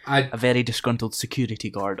either I a very disgruntled security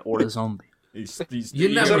guard or a zombie. He's You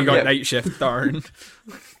never only got get- night shift, darn.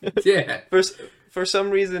 yeah. For some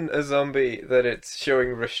reason, a zombie that it's showing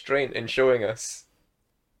restraint and showing us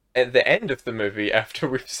at the end of the movie after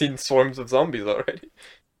we've seen swarms of zombies already.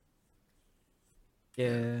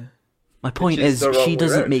 Yeah. My point is is, the wrong she way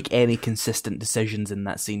doesn't round. make any consistent decisions in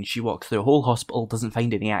that scene. She walks through a whole hospital, doesn't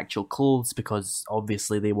find any actual clothes because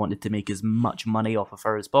obviously they wanted to make as much money off of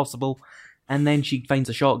her as possible, and then she finds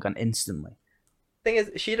a shotgun instantly. Thing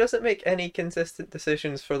is, she doesn't make any consistent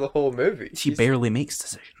decisions for the whole movie. She barely makes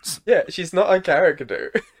decisions. Yeah, she's not a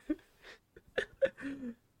character.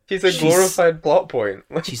 She's a She's- glorified plot point.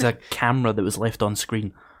 She's a camera that was left on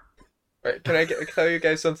screen. Right, can I tell you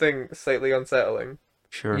guys something slightly unsettling?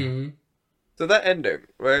 Sure. Mhm. So that ending,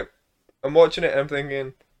 right? I'm watching it and I'm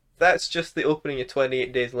thinking, that's just the opening of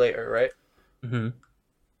 28 Days Later, right? Mm-hmm.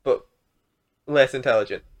 But less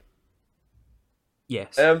intelligent.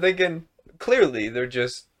 Yes. And I'm thinking, clearly they're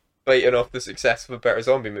just biting off the success of a better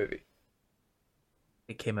zombie movie.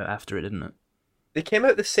 It came out after it, didn't it? They came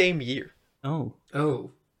out the same year. Oh.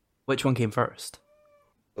 Oh. Which one came first?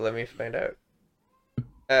 Let me find out.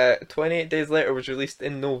 28 Days Later was released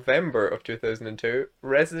in November of 2002.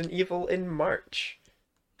 Resident Evil in March.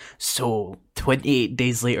 So, 28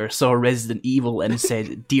 days later, saw Resident Evil and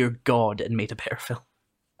said, Dear God, and made a better film.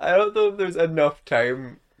 I don't know if there's enough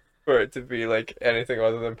time for it to be like anything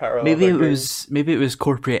other than parallel. Maybe it thinking. was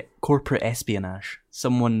corporate espionage.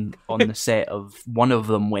 Someone on the set of one of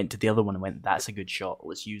them went to the other one and went, "That's a good shot.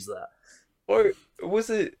 Let's use that." Or was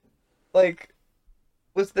it like?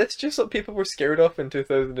 Was this just what people were scared of in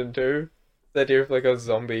 2002? The idea of like a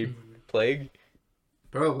zombie plague?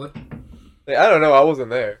 Probably. Like, I don't know. I wasn't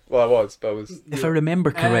there. Well, I was, but I was. If I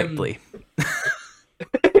remember correctly,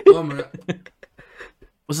 One minute.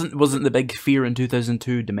 wasn't the big fear in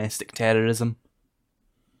 2002 domestic terrorism?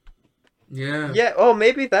 Yeah. Yeah. Oh,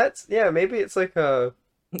 maybe that's. Yeah. Maybe it's like a.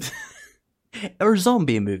 Are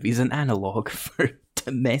zombie movies an analog for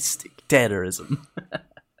domestic terrorism?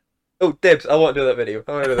 Oh, dibs! I want to do that video.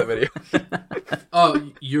 I want to do that video.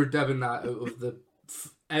 Oh, you're dabbing that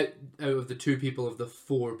out of the 2 people of the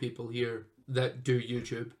 4 people here that do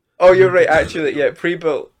YouTube. Oh, you're right. Actually, yeah.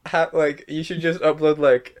 Pre-built. Like you should just upload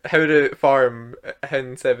like how to farm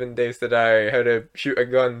in 7 Days to Die, how to shoot a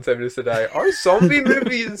gun in 7 Days to Die. Are zombie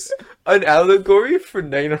movies an allegory for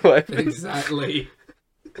 9/11? Exactly.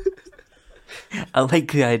 I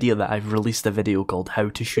like the idea that I've released a video called "How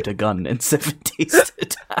to Shoot a Gun in 7 Days to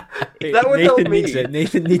Die." That would help Nathan me. needs it.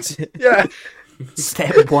 Nathan needs it. Yeah.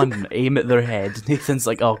 Step 1: aim at their head. Nathan's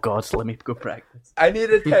like, "Oh God, let me go practice." I need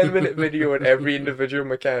a 10-minute video on every individual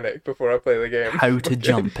mechanic before I play the game. How to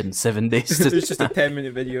jump in 7 days to There's just a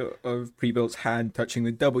 10-minute video of Prebuilt's hand touching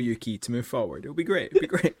the W key to move forward. It'll be great. It'll be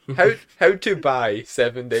great. How to buy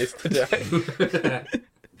 7 Days to Die.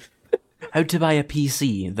 How to buy a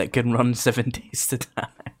PC that can run 7 days to die.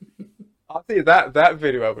 I'll see that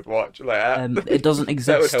video I would watch. Like It doesn't exist.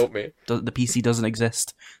 That would help me. The PC doesn't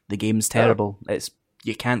exist. The game's terrible.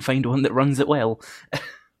 You can't find one that runs it well.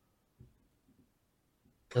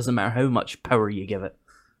 Doesn't matter how much power you give it,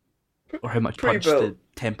 or how much punch the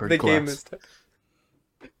tempered the glass. Game is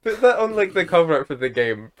put that on like the cover art for the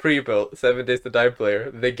game. Pre-built 7 Days to Die player.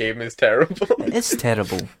 The game is terrible. It is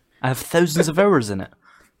terrible. I have thousands of hours in it.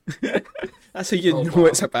 That's how you know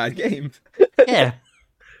it's a bad game. Yeah.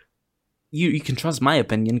 You can trust my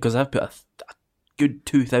opinion because I've put a good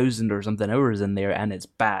 2,000 or something hours in there, and it's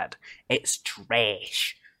bad. It's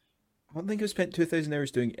trash. I don't think I've spent 2,000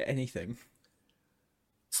 hours doing anything.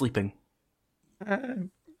 Sleeping.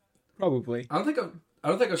 Probably. I don't think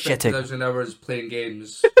I've spent Shitting. 2,000 hours playing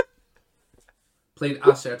games. Playing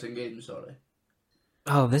a certain game, sorry.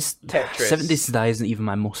 Oh, this Tetris. 7 Days to Die isn't even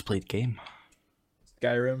my most played game.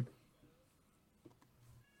 Skyrim.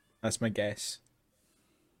 That's my guess.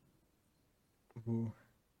 Ooh.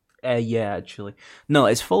 Yeah, actually. No,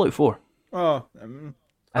 it's Fallout 4. Oh,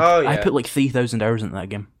 I put like 3,000 hours into that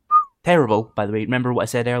game. Terrible, by the way. Remember what I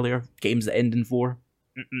said earlier? Games that end in 4?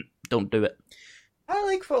 Don't do it. I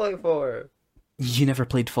like Fallout 4. You never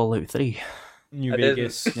played Fallout 3. New I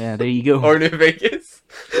Vegas. Yeah, there you go. Or New Vegas.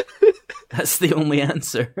 That's the only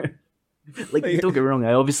answer. Like, don't get me wrong,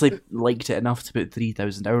 I obviously liked it enough to put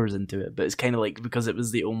 3,000 hours into it, but it's kind of like because it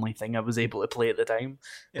was the only thing I was able to play at the time.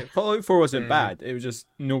 Yeah, Fallout 4 wasn't bad. It was just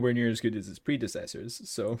nowhere near as good as its predecessors.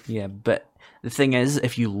 So Yeah, but the thing is,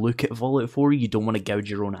 if you look at Fallout 4, you don't want to gouge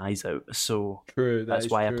your own eyes out, so true. that's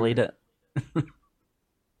why I played it.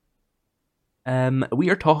 We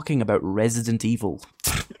are talking about Resident Evil.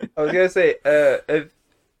 I was gonna say,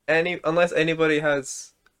 unless anybody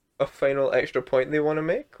has a final extra point they want to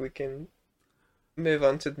make, we can move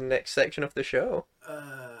on to the next section of the show.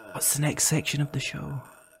 What's the next section of the show? I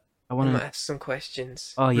I'm want gonna to. ask some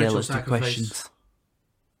questions. Oh yeah, Ritual let's do sacrifice. questions.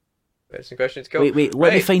 There's some questions. Go. Wait, let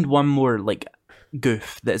me Right. find one more like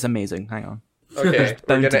goof that is amazing. Hang on. Okay, There's we're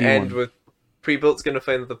bound to gonna be end one. with Prebuilt's gonna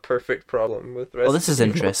find the perfect problem with Resident Oh, this is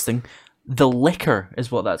Evil. interesting. The liquor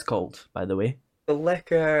is what that's called, by the way. The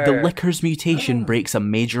liquor. The liquor's mutation breaks a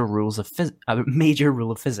major rule of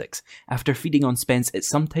physics. After feeding on spence, it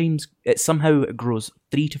somehow grows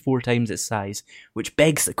 3 to 4 times its size, which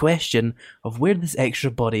begs the question of where this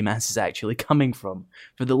extra body mass is actually coming from.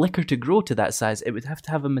 For the liquor to grow to that size, it would have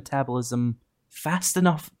to have a metabolism fast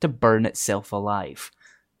enough to burn itself alive.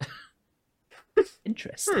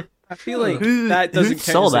 Interesting. I feel like Who that doesn't count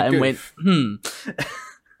saw as a that and went, goof.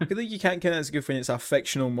 I feel like you can't count it as a goof when it's a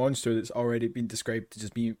fictional monster that's already been described to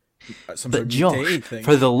just be some sort But of Josh, mutated thing.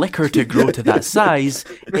 for the liquor to grow to that size,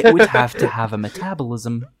 it would have to have a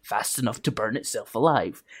metabolism fast enough to burn itself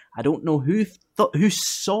alive. I don't know who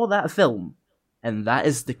saw that film, and that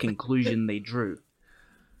is the conclusion they drew.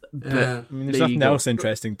 But Yeah. I mean, there's there you nothing go. else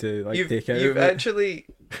interesting to like take out You've of it. actually,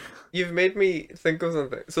 you've made me think of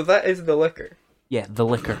something. So that is the liquor. Yeah, the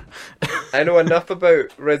liquor. I know enough about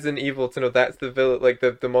Resident Evil to know that's the villain, like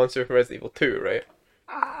the monster from Resident Evil 2, right?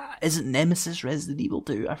 Isn't Nemesis Resident Evil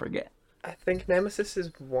 2? I forget. I think Nemesis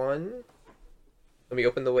is 1. Let me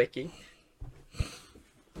open the wiki.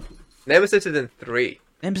 Nemesis is in 3.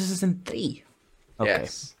 Nemesis is in 3. Okay.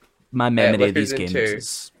 Yes. My memory of Liquor's these in games 2.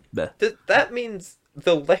 is... bleh. That means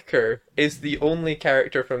the liquor is the only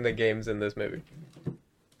character from the games in this movie.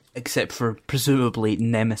 Except for, presumably,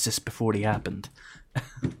 Nemesis before he happened.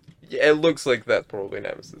 Yeah, it looks like that's probably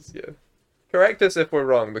Nemesis, yeah. Correct us if we're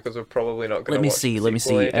wrong, because we're probably not going to Let me watch see, the let me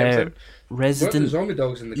sequel see. anytime soon. What the Resident zombie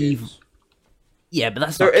dogs in the Evil. games? Yeah, but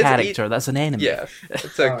that's There not is character, that's an enemy. Yeah,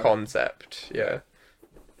 it's a Alright. concept, yeah.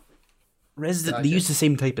 They Gotcha. use the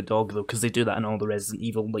same type of dog though, because they do that in all the Resident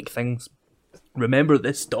Evil like things. Remember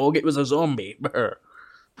this dog? It was a zombie. Brr.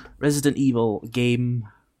 Resident Evil game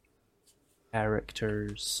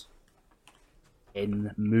characters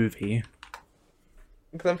in movie.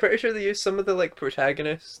 Because I'm pretty sure they use some of the like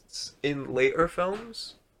protagonists in later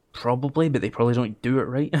films. Probably, but they probably don't do it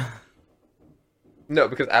right. No,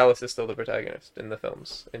 because Alice is still the protagonist in the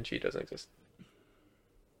films, and she doesn't exist.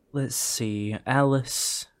 Let's see.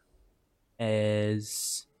 Alice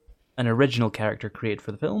is an original character created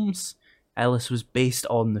for the films. Alice was based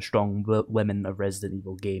on the strong women of Resident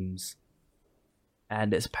Evil games.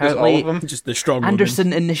 And it's Just all apparently of them. Just the strong woman.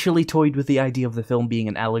 Anderson initially toyed with the idea of the film being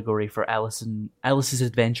an allegory for Alice's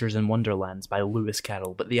Adventures in Wonderlands by Lewis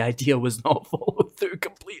Carroll, but the idea was not followed through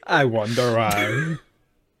completely. I wonder why.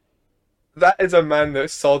 That is a man that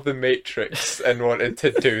saw The Matrix and wanted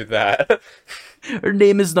to do that. Her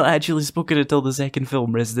name is not actually spoken until the second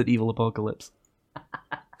film, Resident Evil Apocalypse.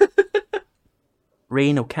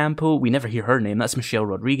 Rain Ocampo, we never hear her name, that's Michelle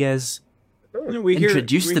Rodriguez.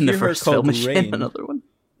 Introduced in the first film, is she in another one?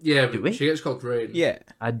 Yeah, Do we? she gets called Rain. Yeah.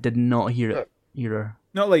 I did not hear her.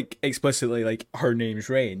 Not like explicitly like her name's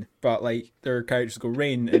Rain, but like their characters go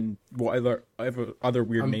Rain and whatever other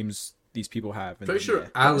weird names these people have. And Pretty then,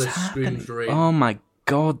 sure Alice screams Rain. Oh my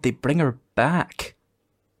god, they bring her back.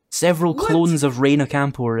 Several clones of Rain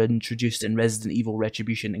Ocampo are introduced in Resident Evil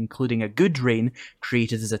Retribution, including a good Rain,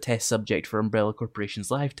 created as a test subject for Umbrella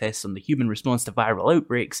Corporation's live tests on the human response to viral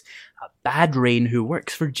outbreaks, a bad Rain who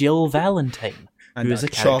works for Jill Valentine, and who is a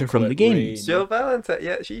character from the chocolate game. Jill Valentine,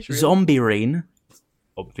 yeah, she's real. Zombie Rain,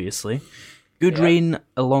 obviously. Good Rain,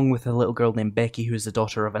 along with a little girl named Becky, who is the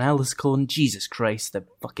daughter of an Alice clone. Jesus Christ, the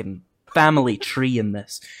fucking family tree in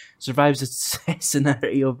this. Survives a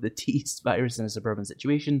scenario of the T virus in a suburban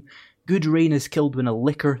situation. Good Rain is killed when a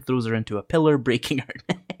licker throws her into a pillar, breaking her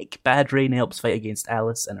neck. Bad Rain helps fight against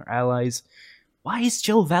Alice and her allies. Why is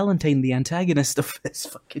Jill Valentine the antagonist of this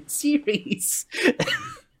fucking series?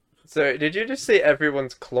 So, did you just say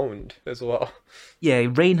everyone's cloned as well? Yeah,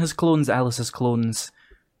 Rain has clones, Alice has clones.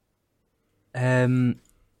 Bad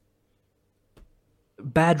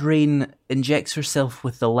Rain injects herself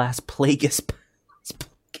with the last Plagueis.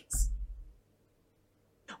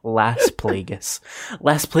 Last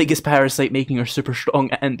Plagueis parasite, making her super strong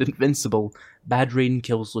and invincible. Bad Rain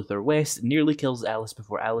kills Luther West and nearly kills Alice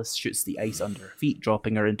before Alice shoots the ice under her feet,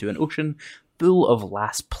 dropping her into an ocean full of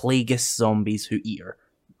Last Plagueis zombies who eat her.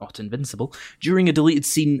 Not invincible. During a deleted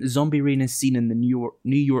scene, Zombie Rain is seen in the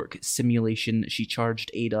New York simulation. She charged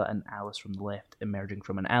Ada and Alice from the left, emerging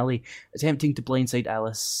from an alley. Attempting to blindside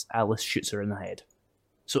Alice, Alice shoots her in the head.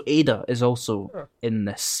 So Ada is also in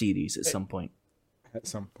this series at some point. At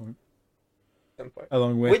some point. Some point.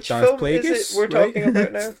 Along with Which Darth film Plagueis, is it we're right? talking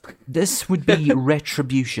about now? This would be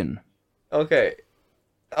Retribution. Okay.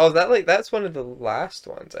 Oh, that's one of the last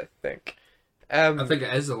ones, I think. I think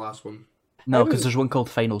it is the last one. No, because there's one called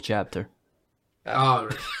Final Chapter. Oh,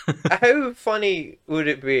 right. How funny would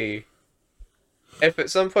it be if at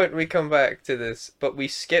some point we come back to this, but we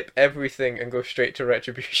skip everything and go straight to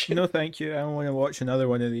Retribution? No, thank you. I don't want to watch another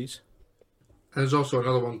one of these. There's also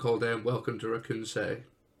another one called Welcome to Raccoon City.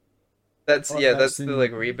 That's that's the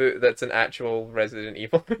like reboot. That's an actual Resident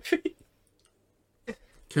Evil movie.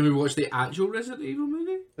 Can we watch the actual Resident Evil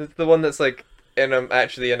movie? It's the one that's like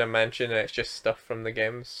actually in a mansion, and it's just stuff from the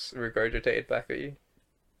games regurgitated back at you.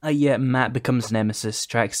 Yeah, Matt becomes Nemesis,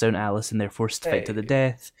 tracks down Alice, and they're forced to fight to the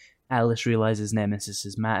death. Alice realizes Nemesis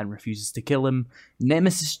is Matt and refuses to kill him.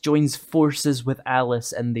 Nemesis joins forces with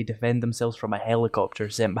Alice, and they defend themselves from a helicopter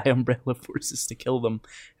sent by Umbrella forces to kill them.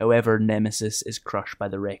 However, Nemesis is crushed by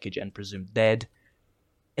the wreckage and presumed dead.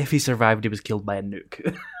 If he survived, he was killed by a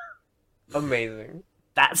nuke. Amazing.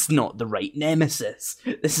 That's not the right Nemesis.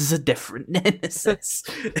 This is a different Nemesis.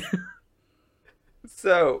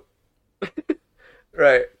 So,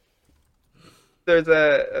 right.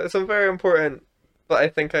 There's some very important, but I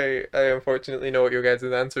think I unfortunately know what your guys'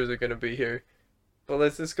 answers are going to be here. But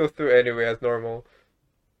let's just go through anyway as normal.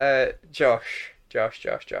 Josh.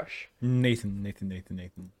 Nathan.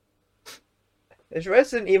 Is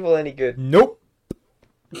Resident Evil any good? Nope.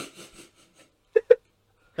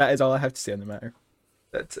 That is all I have to say on the matter.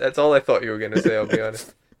 That's all I thought you were going to say, I'll be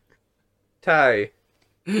honest. Ty,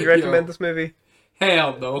 you recommend this movie?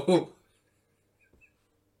 Hell no.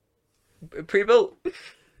 Pre-built?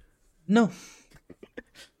 No.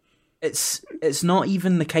 It's not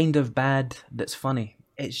even the kind of bad that's funny.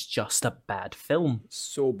 It's just a bad film.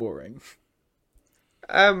 So boring.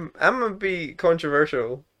 I'm gonna be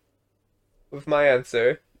controversial with my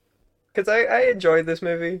answer, because I enjoyed this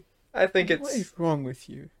movie. I think it's... What is wrong with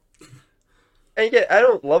you? And yet, I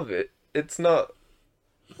don't love it. It's not...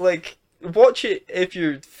 Like, watch it if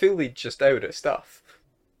you're fully just out of stuff.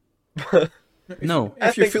 No.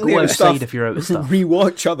 If you're think fully go out of outside stuff, if you're out of stuff.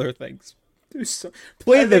 rewatch other things.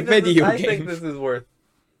 Play the video I game. think this is worth...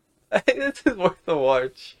 I think this is worth a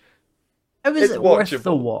watch. How is It's it worth watchable.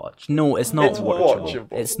 the watch? No, it's not It's watchable. watchable.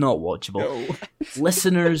 It's not watchable. No.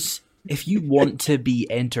 Listeners, if you want to be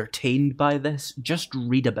entertained by this, just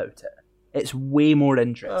read about it. It's way more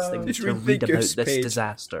interesting Just to read read about Figure's this page.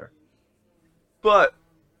 disaster. But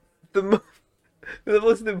the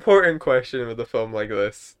most important question with a film like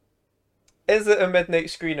this Is it a midnight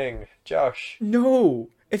screening, Josh? No.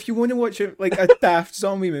 If you want to watch like a daft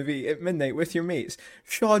zombie movie at midnight with your mates,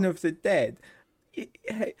 Shaun of the Dead,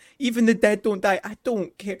 even the dead don't die. I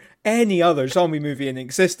don't care. Any other zombie movie in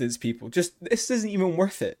existence, people. Just this isn't even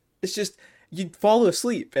worth it. It's just you'd fall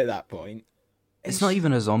asleep at that point. It's not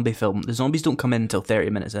even a zombie film. The zombies don't come in until 30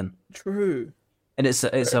 minutes in. True. And it's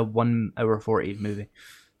a 1 hour 40 movie. And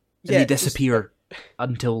Yeah, they disappear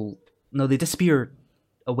until... No, they disappear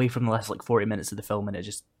away from the last 40 minutes of the film and it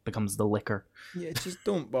just becomes the liquor. Yeah, just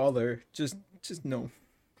don't bother. Just no.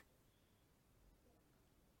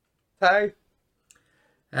 Ty?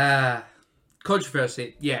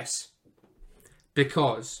 Controversy, yes.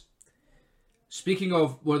 Because, speaking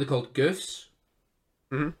of what are they called, goofs?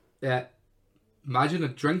 Mm-hmm. Imagine a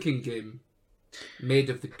drinking game made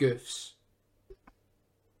of the goofs.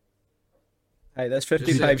 Hey, that's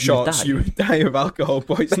 55 You'd shots. die. You would die of alcohol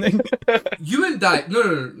poisoning. You wouldn't die.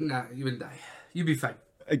 No, nah, you wouldn't die. You'd be fine.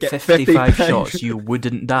 I get 55 shots, you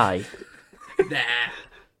wouldn't die. Nah.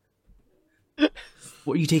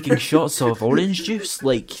 What are you taking shots of? Orange juice?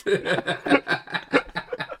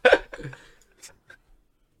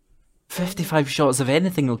 55 shots of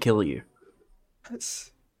anything will kill you.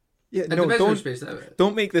 That's... Yeah, It no, depends on don't space out of it.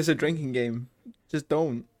 don't make this a drinking game. Just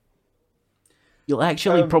don't. You'll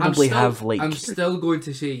actually probably have I'm still going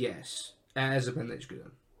to say yes. It is a midnight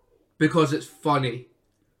screening because it's funny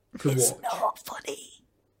to watch. not funny.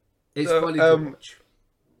 It's So, funny to watch.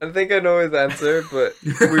 I think I know his answer, but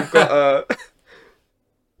we've got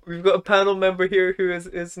a panel member here who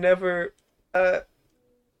is never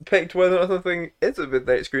picked whether or not something is a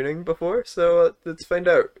midnight screening before. So let's find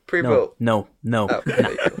out. Pre-built. No. Oh,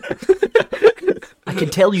 there you go. I can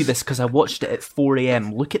tell you this because I watched it at 4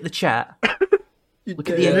 a.m. Look at the chat. Look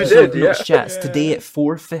at the did. episode You did, notes yeah. chats. Today at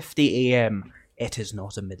 4:50 a.m. It is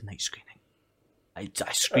not a midnight screening. I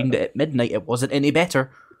screened it at midnight. It wasn't any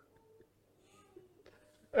better.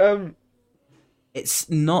 It's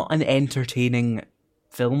not an entertaining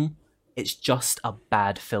film. It's just a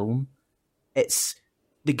bad film. It's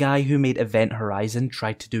the guy who made Event Horizon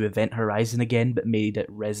tried to do Event Horizon again, but made it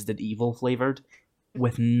Resident Evil flavored,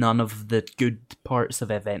 with none of the good parts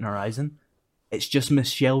of Event Horizon. It's just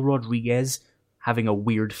Michelle Rodriguez having a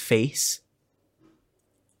weird face,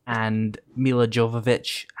 and Mila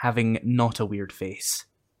Jovovich having not a weird face,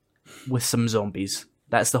 with some zombies.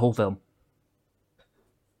 That's the whole film.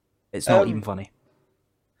 It's not even funny.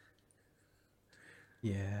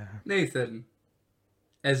 Yeah. Nathan,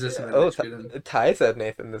 is this a Oh, midnight screening? Ty said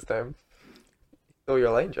Nathan this time. Stole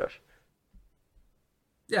your line, Josh.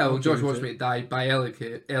 Yeah, well, Josh Okay, wants so- me to die by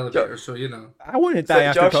elevator, so you know. I want to die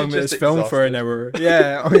after Josh talking is about just this film for an hour.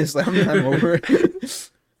 Yeah, honestly, I'm over it.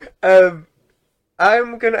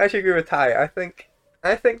 I'm gonna actually agree with Ty. I think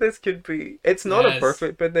this could be. It's not a Yes.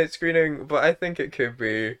 perfect midnight screening, but I think it could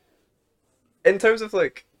be. In terms of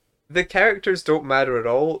the characters don't matter at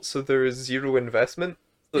all, so there is zero investment.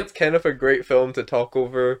 So Yep. it's kind of a great film to talk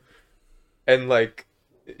over, and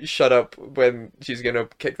shut up when she's gonna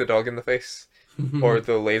kick the dog in the face, or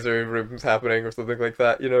the laser room's happening, or something like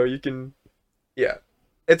that. You know, you can. Yeah,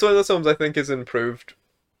 it's one of those films I think is improved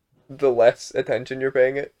the less attention you're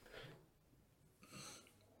paying it.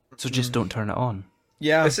 So just don't turn it on.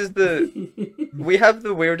 Yeah. This is we have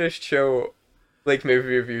the weirdest show, movie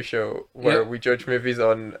review show, where Yep. we judge movies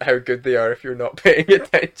on how good they are if you're not paying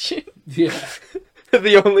attention. Yeah.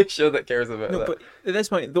 The only show that cares about No, that. but at this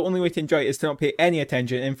point, the only way to enjoy it is to not pay any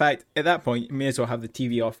attention. In fact, at that point, you may as well have the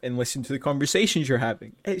TV off and listen to the conversations you're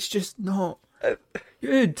having. It's just not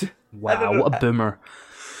good. Wow, what a boomer.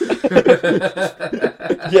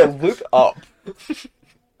 Yeah, look up.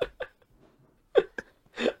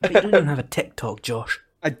 But you don't even have a TikTok, Josh.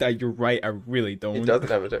 You're right, I really don't. He doesn't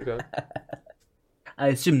have a TikTok. I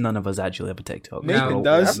assume none of us actually have a TikTok. Nathan We're all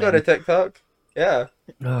does. I've got a TikTok. Yeah,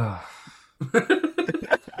 Ugh.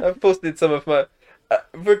 I've posted some of my.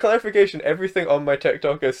 For clarification, everything on my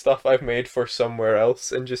TikTok is stuff I've made for somewhere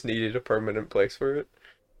else and just needed a permanent place for it.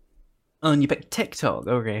 Oh, and you picked TikTok,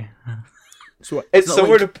 okay. So what? It's not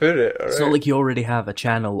somewhere like- to put it. It's Alright? not like you already have a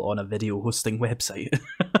channel on a video hosting website.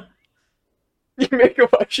 You make a,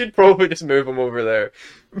 I should probably just move them over there.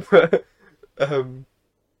 But,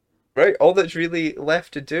 right, all that's really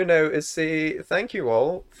left to do now is say thank you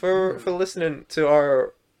all for listening to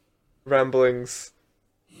our ramblings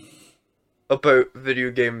about video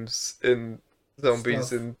games and zombies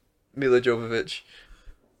Stuff. and Mila Jovovich.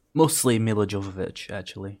 Mostly Mila Jovovich,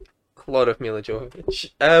 actually. A lot of Mila Jovovich.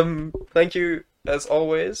 Thank you, as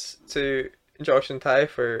always, to Josh and Ty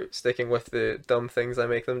for sticking with the dumb things I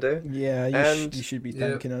make them do. Yeah, And- you should be Yeah.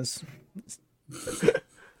 thanking us.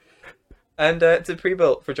 And to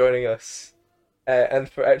Prebuilt for joining us. And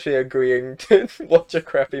for actually agreeing to watch a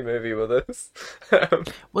crappy movie with us.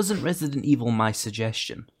 Wasn't Resident Evil my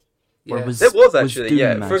suggestion? Or Yeah. was It was actually, Doom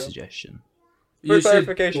yeah, my for- suggestion? You For said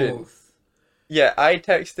clarification. both. Yeah, I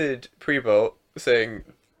texted Prebuilt saying,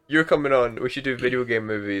 "You're coming on, we should do video game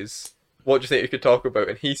movies. What do you think you could talk about?"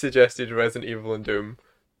 And he suggested Resident Evil and Doom.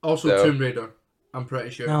 Also, So- Tomb Raider. I'm pretty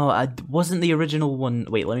sure. No, I wasn't the original one.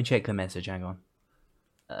 Wait, let me check the message. Hang on.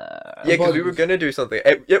 Yeah, because we were going to do something.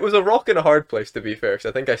 It was a rock and a hard place, to be fair, because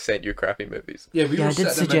I think I sent you crappy movies. Yeah, we Yeah, were I did sitting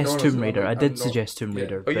in suggest McDonald's Tomb and Raider. I'm I like, did I'm not- suggest Tomb yeah.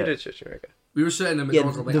 Raider. Oh, you but did, Shishimika. We were sitting in Yeah,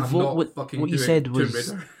 McDonald's. I'm the like, I'm vote not what fucking you doing said Tomb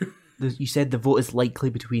was Raider. you said the vote is likely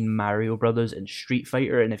between Mario Brothers and Street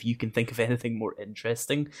Fighter, and if you can think of anything more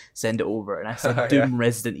interesting, send it over. And I said Yeah. Doom,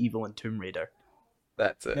 Resident Evil, and Tomb Raider.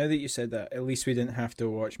 That's it. Now that you said that, at least we didn't have to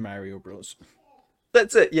watch Mario Bros.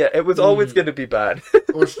 That's it, yeah, it was always going to be bad.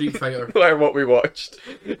 Or Street Fighter. No matter what we watched.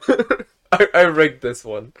 I rigged this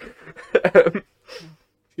one.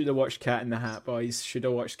 Should have watched Cat in the Hat, boys. Should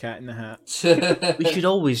have watched Cat in the Hat. We should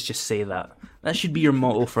always just say that. That should be your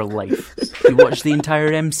motto for life. You watch the entire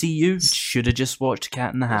MCU, should have just watched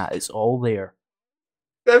Cat in the Hat. It's all there.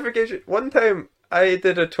 Clarification. One time I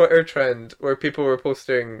did a Twitter trend where people were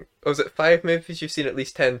posting, was it 5 movies you've seen at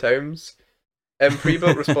least 10 times? And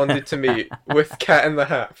Prebuilt responded to me with Cat in the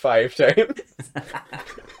Hat 5 times.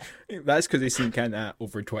 That's because he's seen Cat in the Hat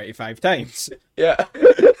over 25 times. Yeah.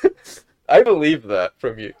 I believe that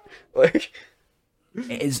from you. Like,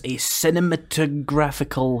 It is a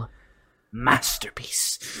cinematographical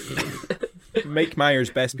masterpiece. Mike Myers'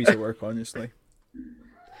 best piece of work, honestly.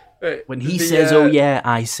 right, When he the, says, oh yeah,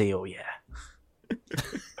 I say, oh yeah.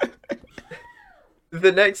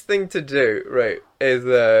 The next thing to do, right, is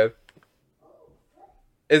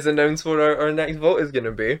announce what our next vote is going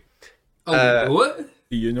to be. What?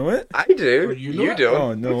 Do you know it? I do. Oh, you know You it?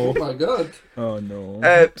 don't. Oh Oh no. my god. Oh no.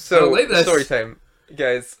 So, I don't like this. story time.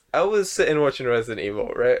 Guys, I was sitting watching Resident Evil,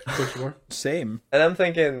 right? Of course you were. Same. And I'm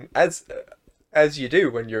thinking, as you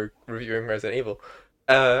do when you're reviewing Resident Evil,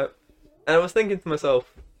 and I was thinking to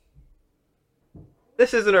myself,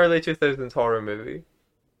 this is an early 2000s horror movie.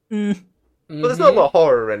 But there's not a lot of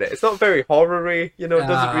horror in it. It's not very horror-y, you know, it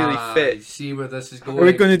doesn't really I fit. see where this is going.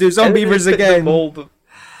 We're going to do It doesn't Zombievers fit the again. mold of...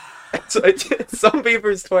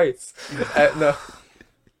 Zombievers twice. No.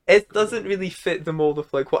 It doesn't really fit the mold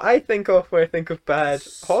of like what I think of when I think of bad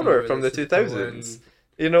horror from the 2000s.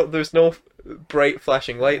 You know, there's no bright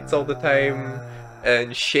flashing lights all the time,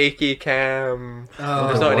 and shaky cam. Oh,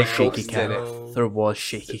 There's not There any was shaky ghosts cam. in it. There was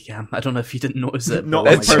shaky cam. I don't know if you didn't notice it. Not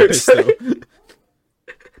but on oh my purpose, God. though.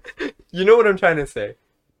 You know what I'm trying to say?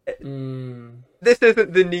 Mm. This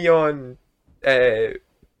isn't the neon,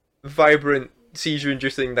 vibrant,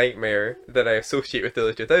 seizure-inducing nightmare that I associate with the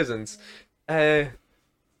early 2000s.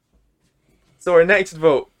 So our next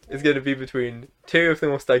vote is going to be between two of the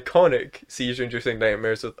most iconic seizure-inducing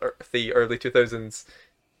nightmares of the early 2000s,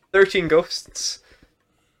 13 Ghosts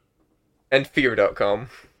and Fear.com.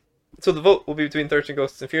 So the vote will be between 13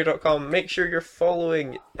 Ghosts and Fear.com. Make sure you're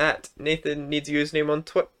following at Nathan Needs a Username on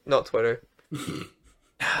not Twitter.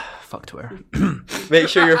 Fuck Twitter. Make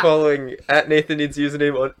sure you're following at Nathan Needs a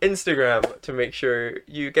Username on Instagram to make sure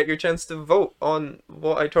you get your chance to vote on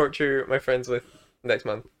what I torture my friends with next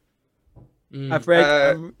month.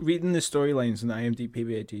 I'm reading the storylines on the IMDb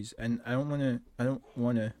pages, and I don't want to. I don't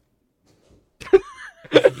wanna.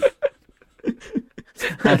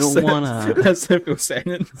 That's a simple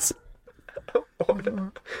sentence.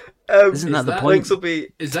 Isn't that the that point? Links will be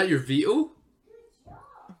Is that your veto?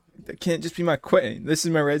 That can't just be my quitting. This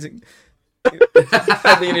is my resign.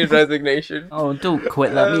 I think you need resignation. Oh, don't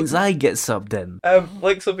quit. That means I get subbed in.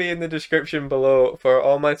 Links will be in the description below for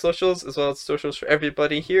all my socials, as well as socials for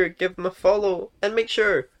everybody here. Give them a follow, and make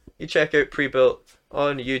sure you check out Prebuilt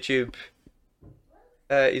on YouTube.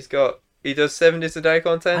 He does 7 Days to Die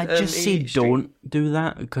content. I just and say he stream- don't do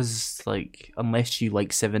that because, like, unless you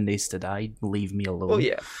like 7 Days to Die, leave me alone. Oh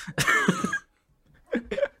yeah.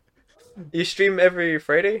 You stream every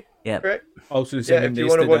Friday, Yeah. correct? Also, Yeah, 7 if you days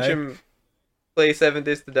want to to watch die. him play 7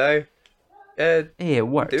 Days to Die, Hey, it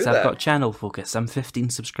works. Do I've that. got channel focus. I'm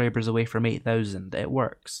 15 subscribers away from 8,000. It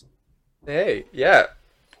works. hey, yeah.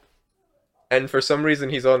 And for some reason,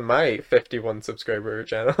 he's on my 51 subscriber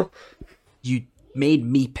channel. You made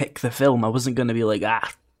me pick the film. I wasn't going to be like,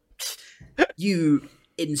 you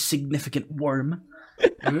insignificant worm.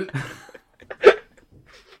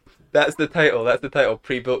 That's the title. That's the title.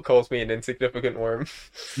 Prebuilt calls me an insignificant worm.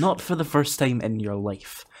 Not for the first time in your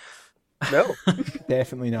life. No,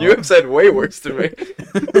 Definitely not. you have said way worse to me.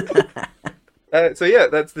 So yeah,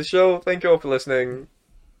 that's the show. Thank you all for listening.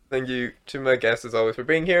 Thank you to my guests as always for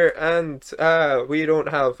being here, and we don't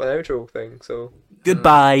have an outro thing, so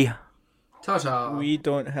Goodbye. Ta-ta. We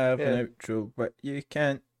don't have Yeah. an outro, but you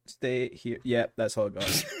can't stay here. Yep, that's all I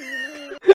got.